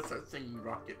 I was gonna start singing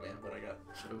Rocket Man, but I got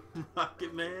choked.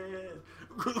 Rocket Man!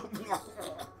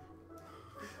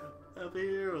 Up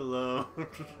here alone.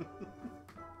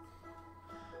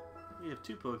 We have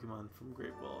 2 Pokemon from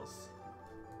Great Balls.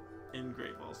 In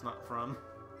Great Balls, not from.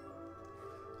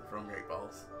 From Great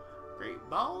Balls. Great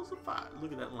Balls of Fire.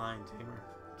 Look at that lion tamer.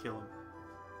 Kill him.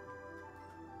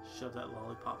 Shove that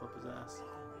lollipop up his ass.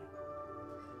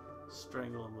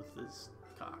 Strangle him with his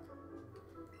cock.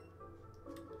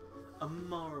 A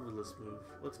marvelous move.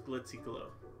 What's Glitzy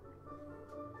Glow?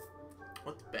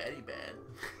 What's Batty Bad?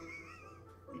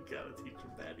 You gotta teach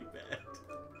him Batty Bad.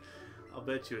 I'll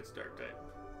bet you it's Dark type.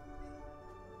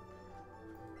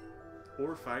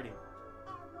 Or fighting.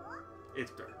 It's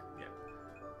Dark, yeah.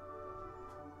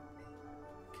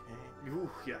 Okay. Ooh,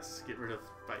 yes. Get rid of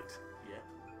fight. Yeah.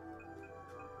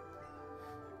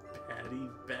 Batty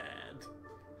Bad. Do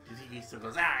you think he still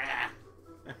goes, ah!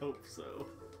 I hope so.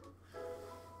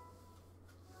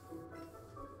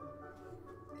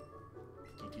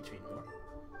 Can you teach me more?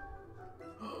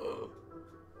 Oh.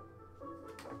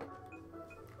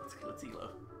 Let's elo.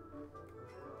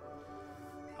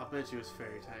 I'll bet you it's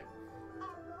Fairy type.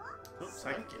 Oh,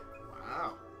 Psychic. Psychic.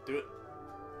 Wow. Do it.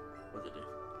 What'd it do?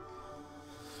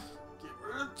 Get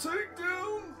rid of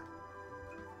takedown!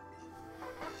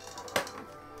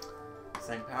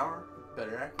 Same power,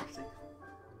 better accuracy.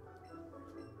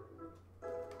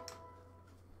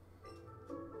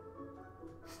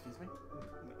 Excuse me?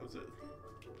 That was it.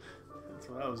 That's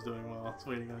what I was doing while I was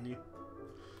waiting on you.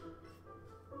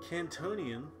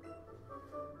 Cantonian.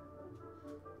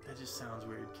 That just sounds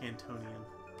weird. Cantonian.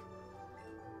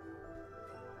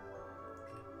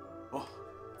 Oh,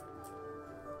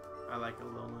 I like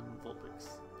Alolan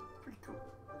Vulpix. pretty cool.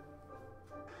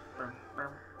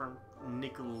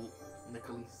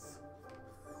 Nicholas.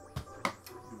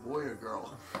 The warrior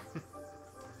girl.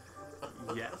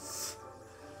 Yes.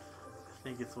 I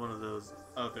think it's one of those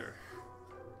other.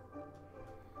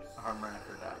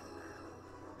 Hermaphrodite.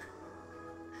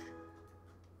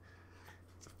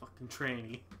 It's a fucking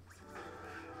tranny.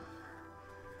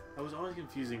 I was always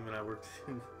confusing when I worked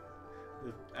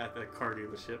at the car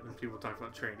dealership and people talk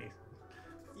about trannies.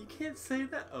 You can't say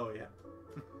that. Oh yeah.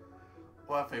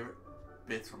 One of my favorite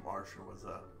bits from Archer was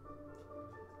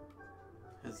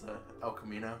his El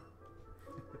Camino.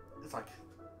 It's like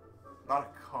not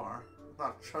a car,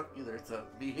 not a truck either. It's a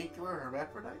vehicular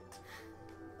hermaphrodite.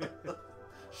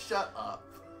 Shut up.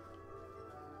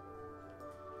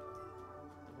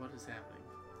 What is happening?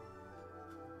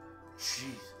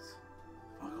 Jesus.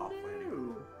 Fuck off, lady.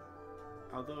 No.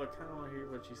 Although I kind of want to hear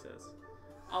what she says.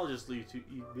 I'll just YouTube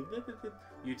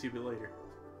it later.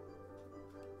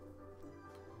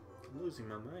 I'm losing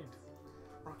my mind.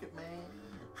 Rocket Man.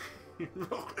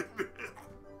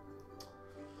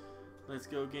 Let's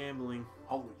go gambling.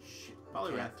 Holy shit.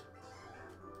 Poliwrath.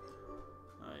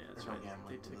 Oh yeah, that's There's no right. gambling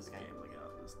They in took this game. gambling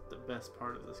out. This the best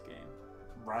part of this game.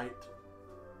 Right.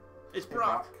 It's Hey,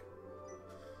 Brock.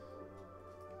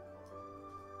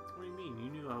 What do you mean? You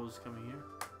knew I was coming here.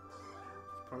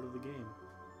 It's part of the game.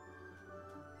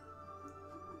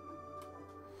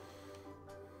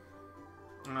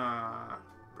 Ah,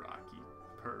 Brocky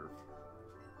perv.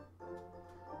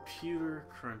 Pewter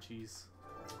crunchies.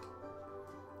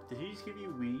 Did he just give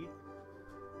you weed?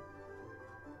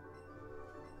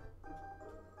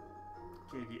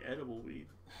 Gave you edible weed.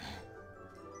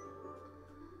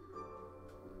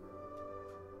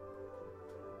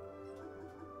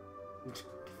 Give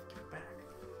it back.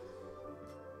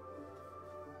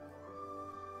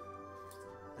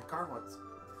 The car wants.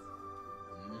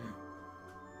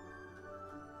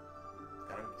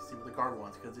 Gotta see what the guard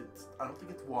wants because it's. I don't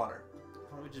think it's water.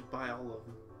 Why don't we just buy all of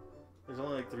them? There's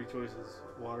only like 3 choices: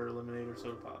 water, lemonade, or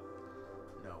soda pop.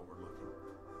 No, we're looking.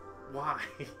 Why?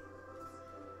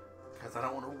 Because I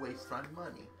don't want to waste my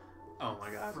money. Oh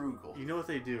my god. Frugal. You know what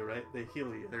they do, right? They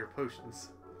heal you. They're potions.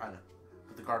 I know.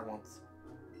 But the guard wants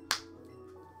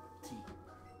tea.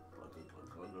 Glug, glug,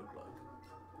 glug, glug, glug.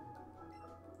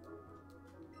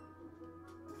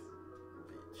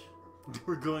 Bitch.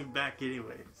 We're going back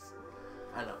anyways.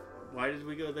 I know. Why did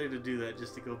we go there to do that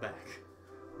just to go back?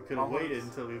 We could have Well, waited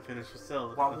until we finished with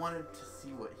Celadon. Well, I wanted to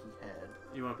see what he had.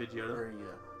 You want Pidgeotto? Where do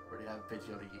you have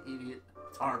Pidgeotto, you idiot?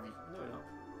 It's Harvey. No, we don't.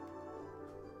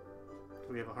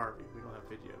 We have a Harvey. We don't have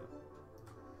Pidgeotto.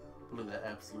 Blew that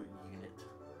absolute unit.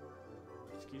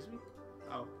 Excuse me?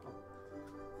 Oh.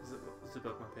 Zip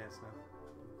up my pants now.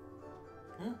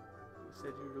 Hmm? You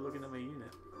said you were looking at my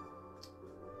unit.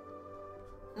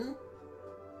 Hmm?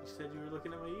 You said you were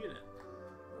looking at my unit.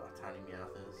 Oh, Tiny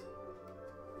Meowth is.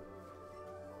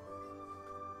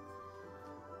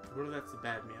 What if that's the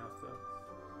bad Meowth, though?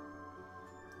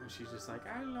 And she's just like,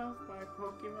 I love my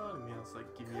Pokemon. And Meowth's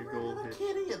like, give me your Come here, gold little hitch.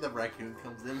 kitty, and the raccoon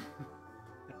comes in.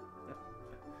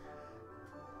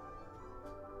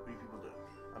 What do you people do?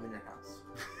 I'm in your house.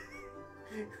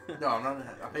 No, I'm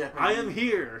not. I am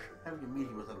here. Having a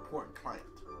meeting with an important client.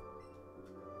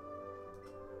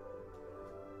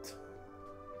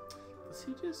 Was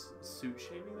he just suit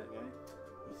shaming that guy?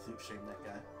 You suit shame that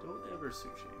guy. Don't ever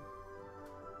suit shame.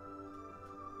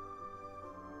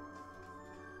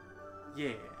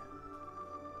 Yeah.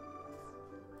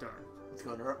 Darn. Let's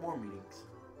go interrupt more meetings.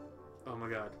 Oh my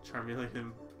god. Charmeleon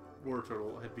and War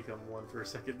Turtle had become one for a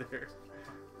second there.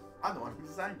 I'm the one who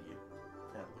designed you.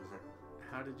 Yeah, loser.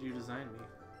 How did you design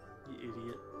me? You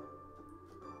idiot.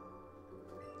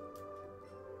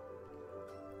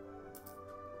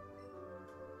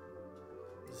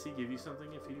 Does he give you something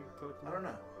if you collect I more? don't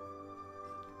know.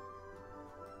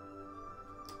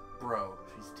 Bro,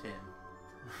 she's 10.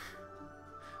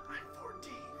 I'm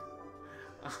 14.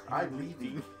 I'm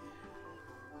leaving.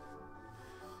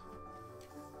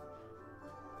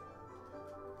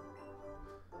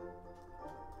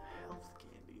 Health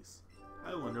candies.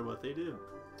 I wonder what they do.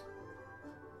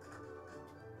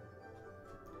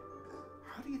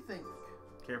 How do you think?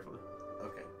 Carefully.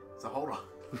 Okay, so hold on.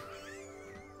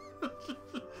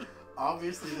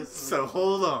 Obviously, this is So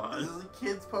hold this on. is a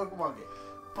kid's Pokemon game,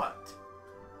 but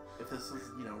if this was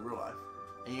real life,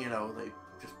 and they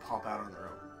just pop out on their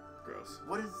own, Gross.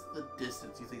 what is the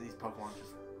distance you think these Pokemon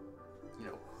just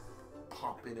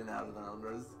pop in and out of their own?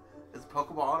 Is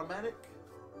Pokeball automatic?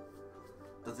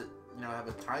 Does it have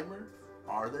a timer?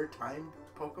 Are there timed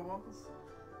Pokeballs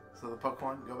so the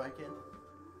Pokemon can go back in?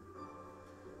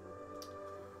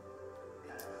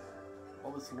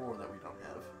 All this lore that we don't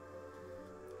have.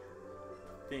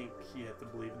 I think you have to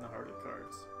believe in the heart of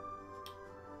cards.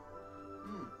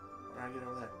 Where do I get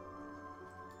over there?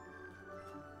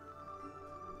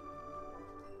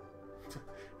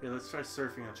 Yeah, let's try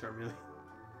surfing on Charmeleon.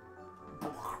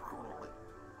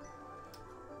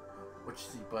 What you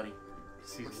see, buddy?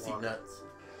 See What you see, water. nuts?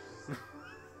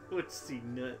 What you see,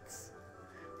 nuts?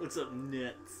 What's up,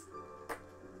 nuts?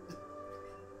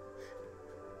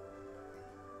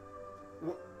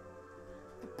 What?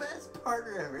 The best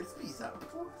partner ever. It's peace out.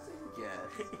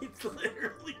 Yes. It's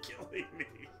literally killing me.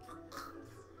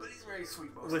 But he's very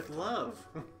sweet most With of the time. love.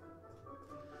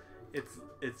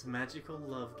 It's magical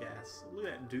love gas. Look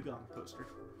at that Dugong poster.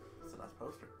 It's a nice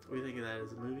poster. What do you think of that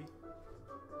as a movie?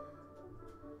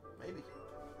 Maybe.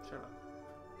 Shut up.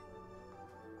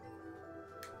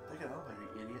 Take it off,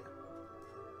 you idiot.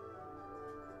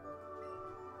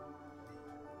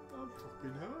 I'm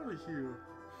fucking out of here.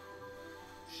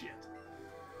 Shit.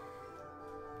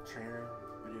 Trainer,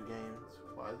 video games,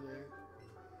 why there?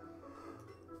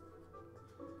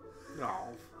 No.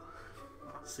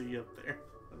 I'll see you up there.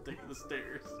 I'm taking the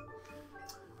stairs.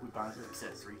 We buy some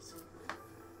accessories.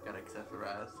 Gotta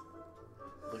accessorize.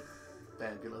 Look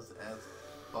fabulous as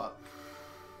fuck.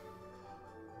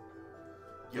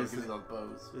 Yo, This give me is- those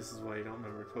bows. This is why you don't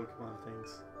remember Pokemon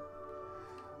things.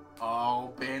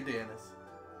 Oh, bandanas.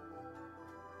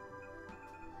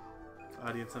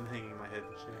 Audience, I'm hanging my head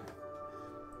in shame.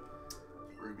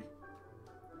 Ruby.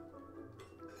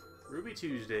 Ruby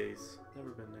Tuesdays.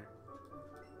 Never been there.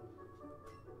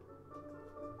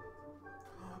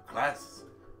 Glasses.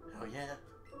 Hell yeah.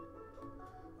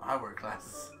 I wear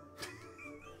glasses.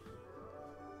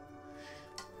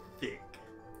 Thick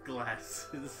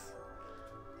glasses.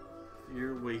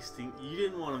 You're wasting. You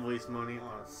didn't want to waste money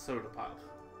on a soda pop,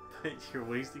 but you're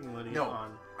wasting money No,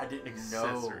 on I didn't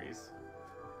accessories.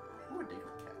 know. Ooh, a Diggle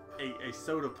cap. A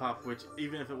soda pop, which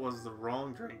even if it was the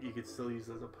wrong drink, you could still use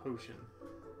as a potion.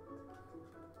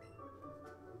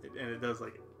 And it does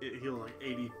it heals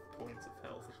 80 points of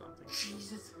health or something.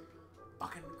 Jesus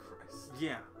fucking Christ.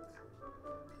 Yeah.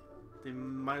 They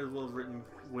might as well have written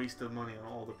waste of money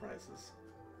on all the prices.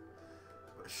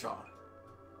 But Sean,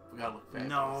 we gotta look fabulous.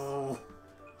 No!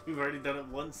 We've already done it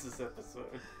once this episode.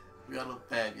 We gotta look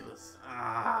fabulous.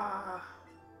 Ah.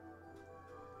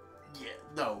 Yeah,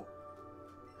 no.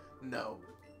 No.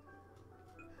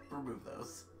 Remove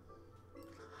those.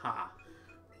 Ha.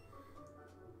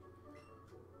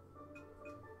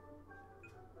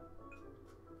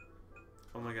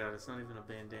 Oh my god, it's not even a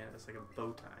bandana, it's like a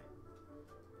bow tie.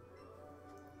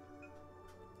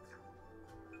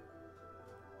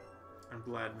 I'm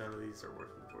glad none of these are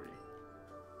working for you.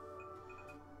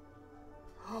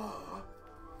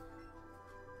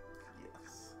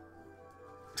 Yes.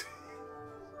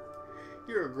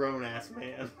 You're a grown-ass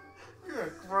man. You're a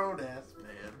grown-ass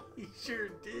man. He sure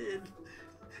did.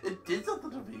 It did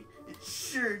something to me. It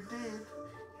sure did.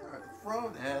 You're a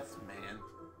grown-ass man.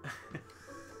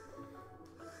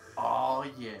 Oh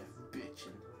yeah,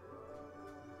 bitchin'.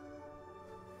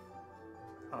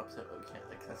 I'm upset that we can't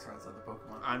like that's around other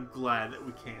Pokemon. I'm glad that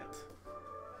we can't.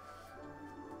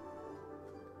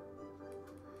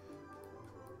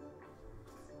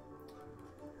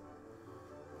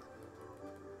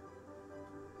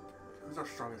 Who's our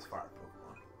strongest fire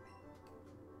Pokemon?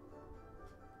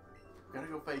 We gotta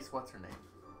go face what's her name?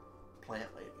 Plant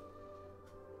Lady.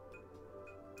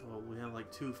 Well, we have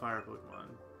like 2 fire Pokemon.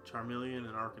 Charmeleon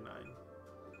and Arcanine.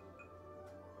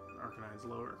 Arcanine's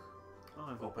lower. Oh,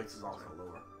 and Vulpix is also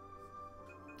lower.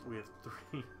 We have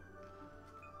 3.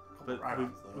 Couple But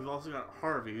Rhydons, we've also got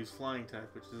Harvey, who's flying type,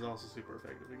 which is also super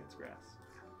effective against grass.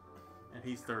 And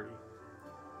he's 30.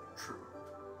 True.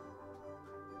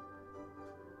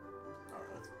 Alright,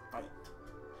 let's fight.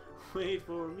 Wait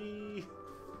for me.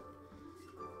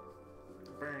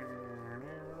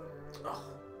 Oh.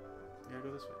 Yeah,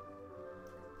 go this way.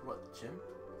 What, the gym?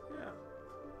 Yeah.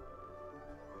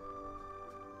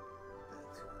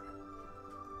 That's right.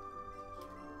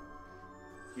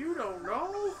 You don't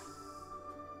know?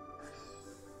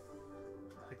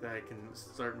 I like that I can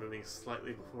start moving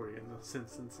slightly before you in those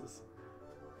instances.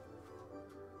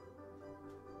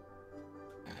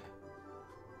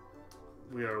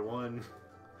 We are one.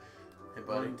 Hey,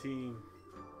 buddy. One team.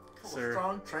 Couple Sir.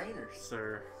 strong trainers.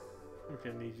 Sir, I'm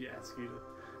gonna need you ask you to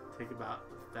take about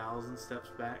 1,000 steps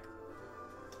back.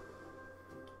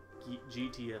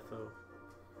 GTFO.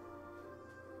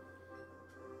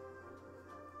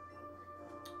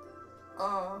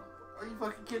 Are you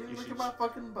fucking kidding me? Look at my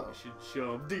fucking bow. You should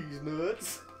show 'em these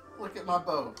nuts. Look at my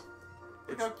bow.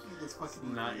 Look how cute this fucking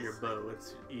It's not Eevee your is. bow,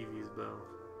 it's Eevee's bow.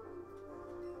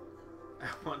 I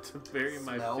want to bury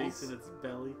my face in its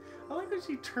belly. I like that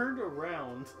she turned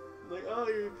around. Like, oh,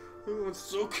 you're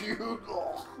so cute.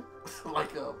 Oh.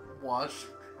 Like a wash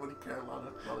when he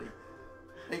Carolina belly.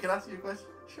 Hey, can I ask you a question?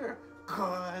 Sure.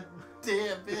 God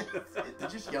damn it. Did you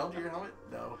just yell into your helmet?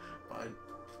 No. Fine.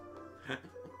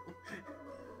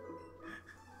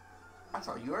 I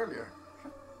saw you earlier.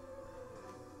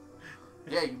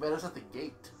 Yeah, you met us at the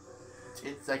gate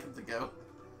 10 seconds ago.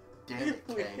 Damn it,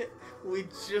 Kay. We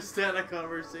just had a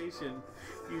conversation.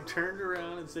 You turned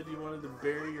around and said you wanted to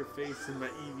bury your face in my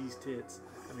Eevee's tits.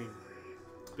 I mean,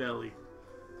 belly.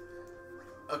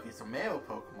 Okay, so male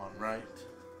Pokemon, right?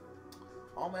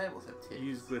 All mammals have tits.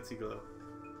 Use Glitzy Glow.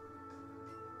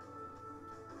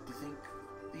 Do you think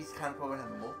these kind of Pokemon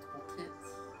have multiple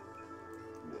tits?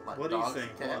 Like What are you dogs saying?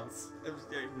 and Hold on. cats?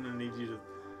 I'm gonna need you to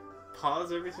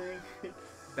pause everything,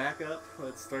 back up.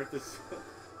 Let's start this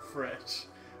fresh.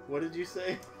 What did you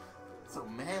say? So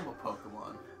mammal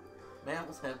Pokemon.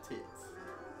 Mammals have tits.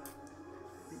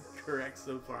 Correct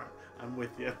so far. I'm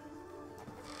with you.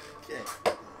 Okay.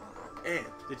 And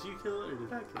Did you kill it or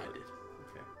did I kill I it? did.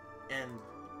 Okay. And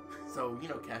so you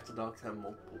know cats and dogs have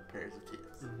multiple pairs of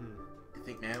tits. Mm-hmm. Do you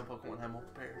think mammal Pokemon have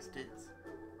multiple pairs of tits?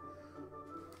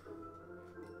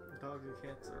 Dogs and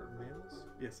cats are mammals?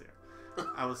 Yes, they are.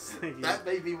 I was thinking. That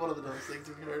may be one of the dumbest things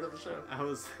we've heard of the show. I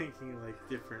was thinking like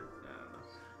different.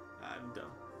 I don't know. I'm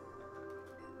dumb.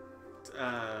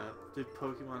 Do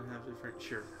Pokemon have different?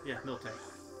 Sure. Yeah, Miltank.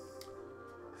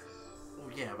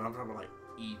 Well, yeah, but I'm talking about like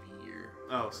Eevee or.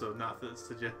 Oh, so not the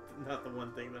not the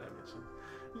one thing that I mentioned.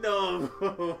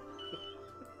 No.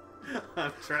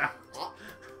 I'm trapped.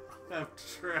 I'm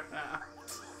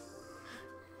trapped.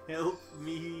 Help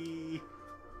me.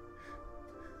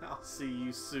 I'll see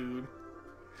you soon.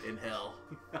 In hell.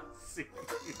 I'll see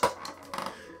you.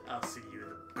 I'll see you in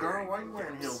the Girl, why are you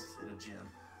wearing heels in a gym?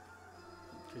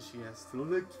 Because she has to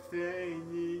look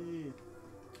fine.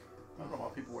 I don't know why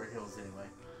people wear heels anyway.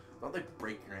 Don't they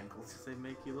break your ankles? They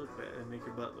make you look better and make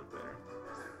your butt look better.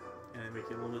 And they make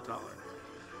you a little bit taller.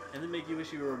 And then make you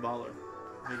wish you were a baller.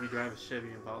 Maybe drive a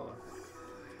Chevy Impala.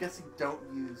 Guess you don't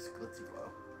use Glitzy Glow.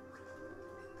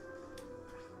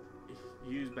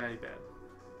 Use Batty Bad.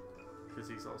 Because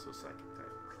he's also psychic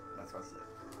type. That's what I said.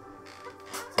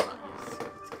 So not use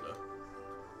Glitzy Glow.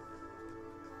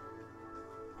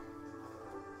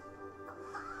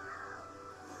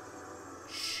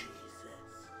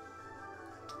 Jesus.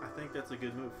 I think that's a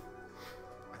good move.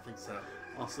 I think so.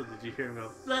 Also, did you hear him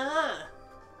go, blah!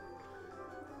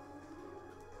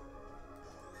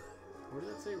 Where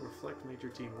did that say? Reflect made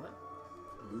your team what?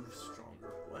 Move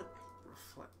stronger. What?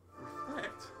 Reflect.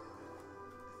 Reflect?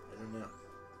 I don't know.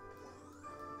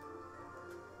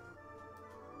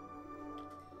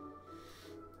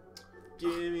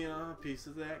 Give me a piece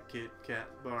of that Kit Kat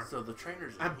bar. So the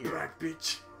trainer's I'm here. back,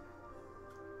 bitch.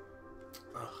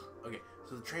 Ugh. Okay,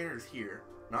 so the trainer's here.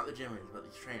 Not the gym leaders, but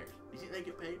these trainers. Do you think they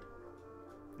get paid?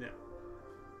 No.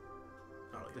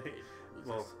 Not like They- paid.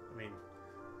 Well, I mean,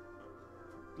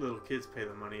 little kids pay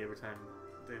the money every time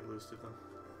they lose to them.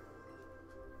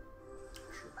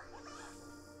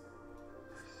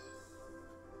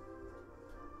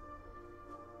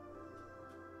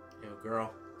 Yo,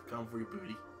 girl, come for your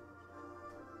booty.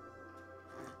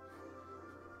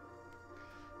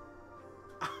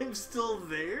 I'm still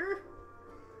there?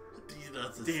 These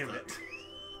nuts is Damn stuck. it.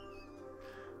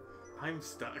 I'm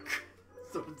stuck.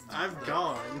 Someone's I'm stuck.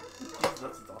 gone. These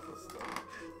nuts is also stuck.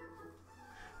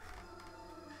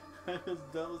 I'm as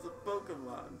dumb as a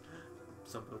Pokemon.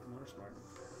 Some Pokemon are smart.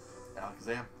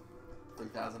 Alakazam,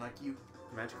 3,000 IQ.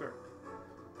 Magikarp.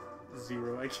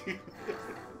 0 IQ.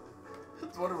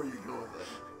 That's wonder where you're going with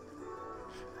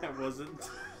that. I wasn't.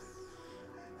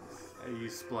 I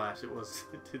used Splash. It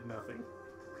did nothing.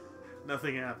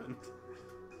 Nothing happened.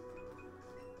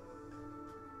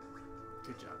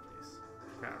 Good job, Jace.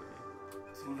 Proud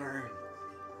of To learn.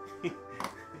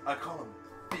 I call him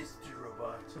Mr.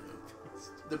 Robot.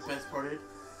 The best part is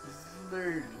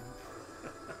learning.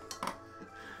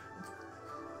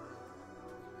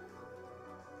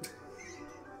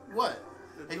 What?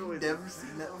 Have you never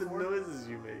seen that The before? noises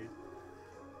you made.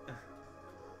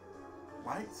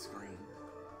 Light screen.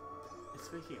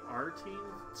 It's making our team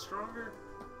stronger?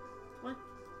 What?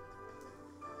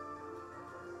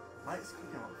 Light screen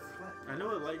on reflect. I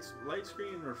know it light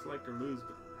screen and reflector moves,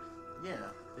 but Yeah.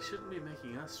 they shouldn't be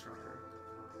making us stronger.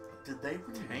 Did they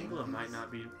rename Tangela these? might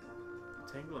not be.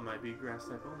 Tangela might be grass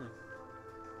type only.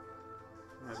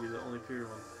 Might be the only pure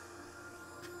one.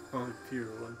 Only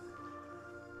pure one.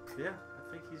 Yeah,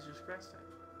 I think he's just grass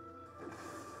type.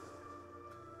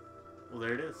 Well,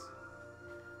 there it is.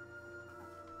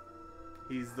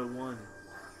 He's the one.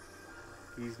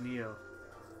 He's Neo.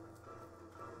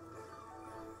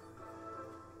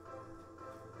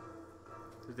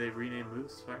 Did they rename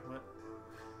moves? Sorry, what?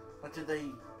 But did they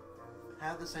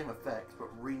have the same effects but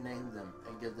rename them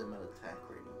and give them an attack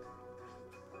rating?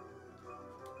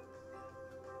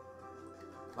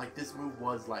 Like this move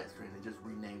was light screen, they just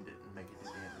renamed it and make it do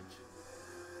damage.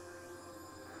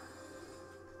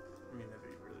 I mean, that'd be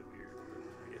really weird.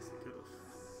 I guess they could have.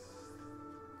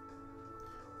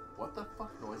 What the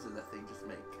fuck noise did that thing just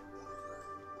make?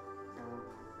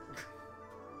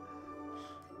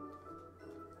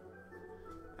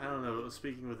 I don't know. It was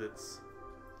speaking with its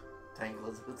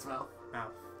Tangles in its mouth.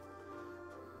 mouth.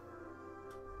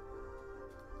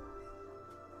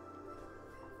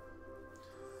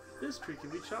 This tree can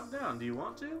be chopped down. Do you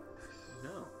want to?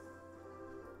 No.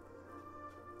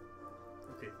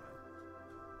 Okay, fine.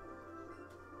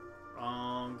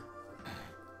 Wrong.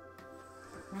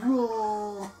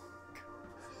 Wrong.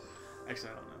 Actually,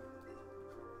 I don't know.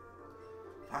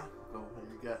 Huh? Go ahead,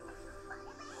 you got.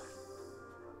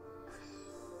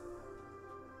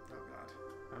 Oh god.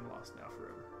 I'm lost now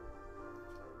forever.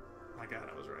 My god,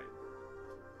 I was right.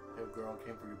 Yo, girl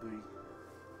came for your booty.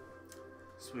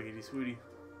 Swiggity swooty.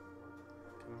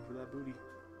 Coming for that booty.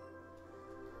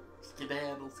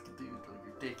 Skedaddle, skedoodle.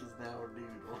 Your dick is now a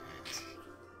noodle.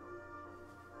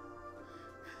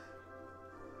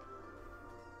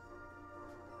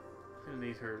 I'm gonna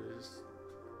need her to just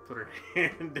put her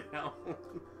hand down.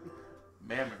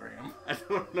 Mammogram. I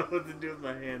don't know what to do with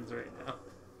my hands right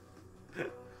now.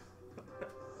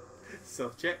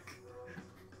 Self-check.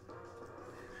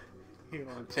 You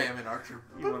want to check? Damn it, Archer.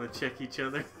 You want to check each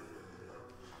other?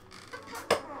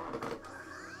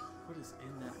 What is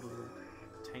in that little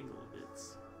tangle of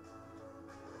bits?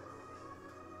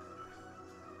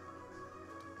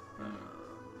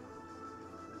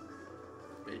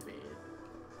 Very bad.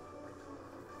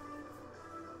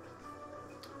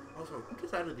 Also, who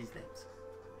decided these names?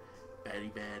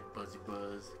 Batty Bad, Buzzy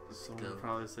Buzz, Someone Stove.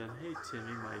 probably said, "Hey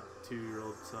Timmy, my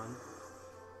 2-year-old son."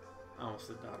 I almost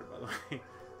said daughter, by the way.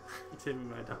 Timmy,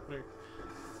 my daughter.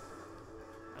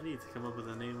 I need to come up with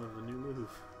a name of a new move.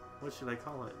 What should I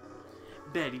call it?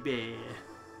 Betty Bear.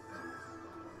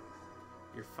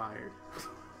 You're fired.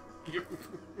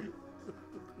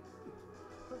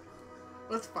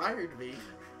 What's fired me?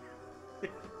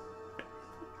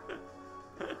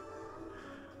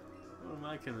 What am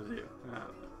I gonna do? I don't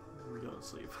know. I'm going to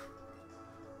sleep.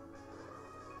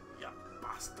 Yeah,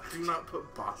 bastard. Do not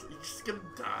put bastard. You're just gonna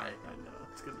die. I know.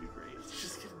 It's gonna be great. It's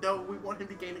just gonna, no, we want him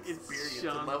to gain experience It's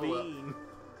Sean and level up. Bean.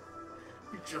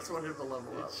 We just want him to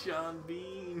level up. It's Sean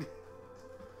Bean.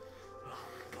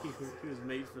 He was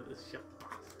made for this show.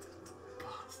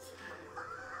 Bastard.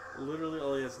 Literally,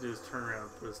 all he has to do is turn around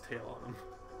and put his tail on him.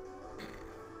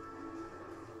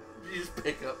 You just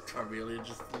pick up Charmeleon and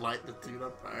just light the dude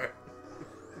on fire.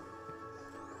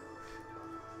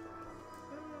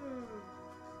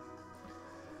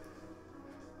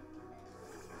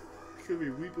 Could be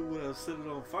weeping when I set it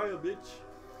on fire, bitch.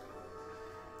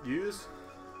 Use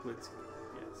whiskey.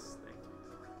 Yes, thank you.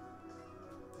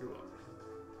 You're welcome.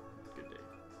 Good day.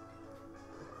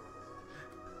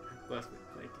 Bless me,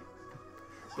 thank you.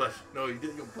 Bless you. No, you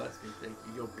didn't go bless me, thank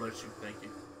you. You go bless you, thank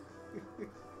you.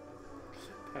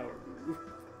 Power move.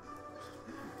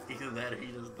 Either that or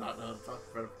he does not know how to talk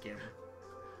in front of a camera.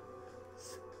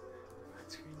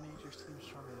 That screen major seems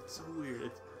stronger. It's so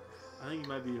weird. I think you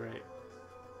might be right.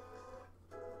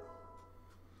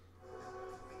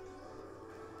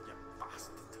 You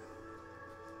bastard.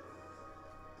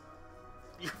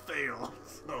 You failed.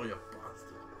 Oh, you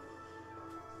bastard.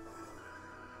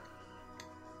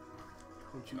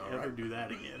 Don't you ever do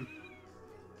that again.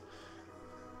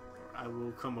 Or I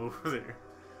will come over there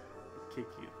and kick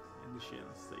you in the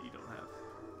shins that you don't have.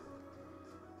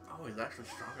 Oh, he's actually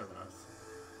stronger than us.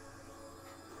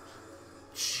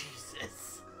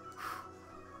 Jesus.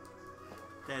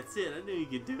 That's it. I knew you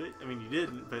could do it. I mean, you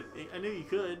didn't, but I knew you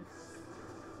could.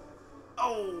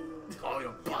 Oh! Oh,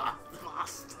 you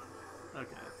bastard.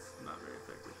 Okay, that's not very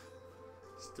effective.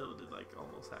 Still did like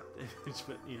almost half damage,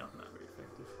 but you know, not very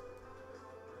effective.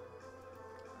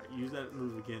 Alright, use that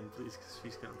move again, please, because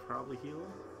she's gonna probably heal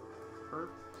her.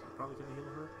 She's probably gonna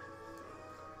heal her.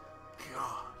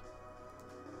 God.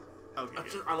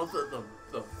 Okay. I love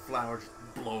the flower just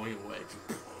blowing away.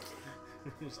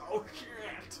 Oh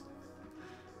shit!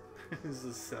 This is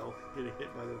a cell getting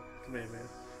hit by the command man.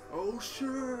 Oh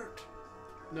shit!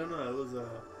 No, it was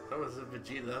That was a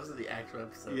Vegeta. That was in the actual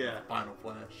episode. Yeah. Final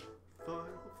Flash. Final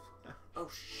Flash. Oh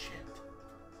shit!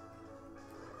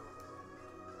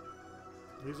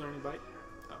 Who's learning bite?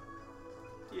 Oh.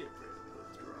 Get rid of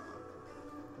withdraw.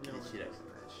 No one shit. does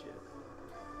that shit.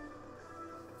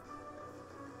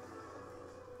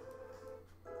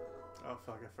 Oh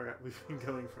fuck, I forgot we've been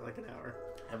going for like an hour.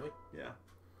 Have we? Yeah.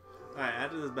 Alright,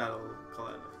 after this battle, we'll call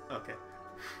it. Okay.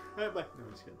 Alright, bye. No,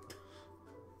 I'm just kidding.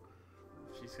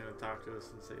 She's gonna talk to us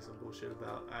and say some bullshit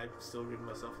about I'm still giving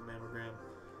myself a mammogram.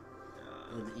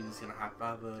 And then Eevee's gonna high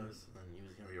five us, and then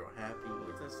Eevee's gonna be real happy. What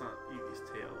if that's not Eevee's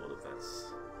tail? What if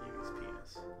that's Eevee's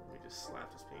penis? We just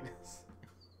slapped his penis.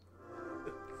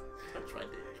 Touch my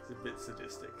dick. It's a bit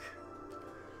sadistic.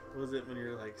 What is it when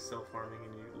you're like self-harming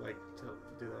and you like to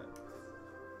do that?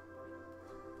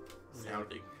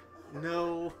 Sounding.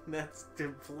 No, that's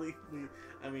completely.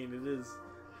 I mean, it is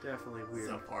definitely weird.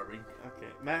 Self-harming.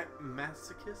 Okay,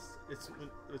 masochist. It's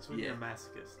when Yeah. you're a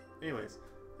masochist. Anyways,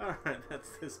 all right,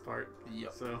 that's this part.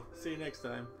 Yep. So see you next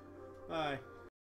time. Bye.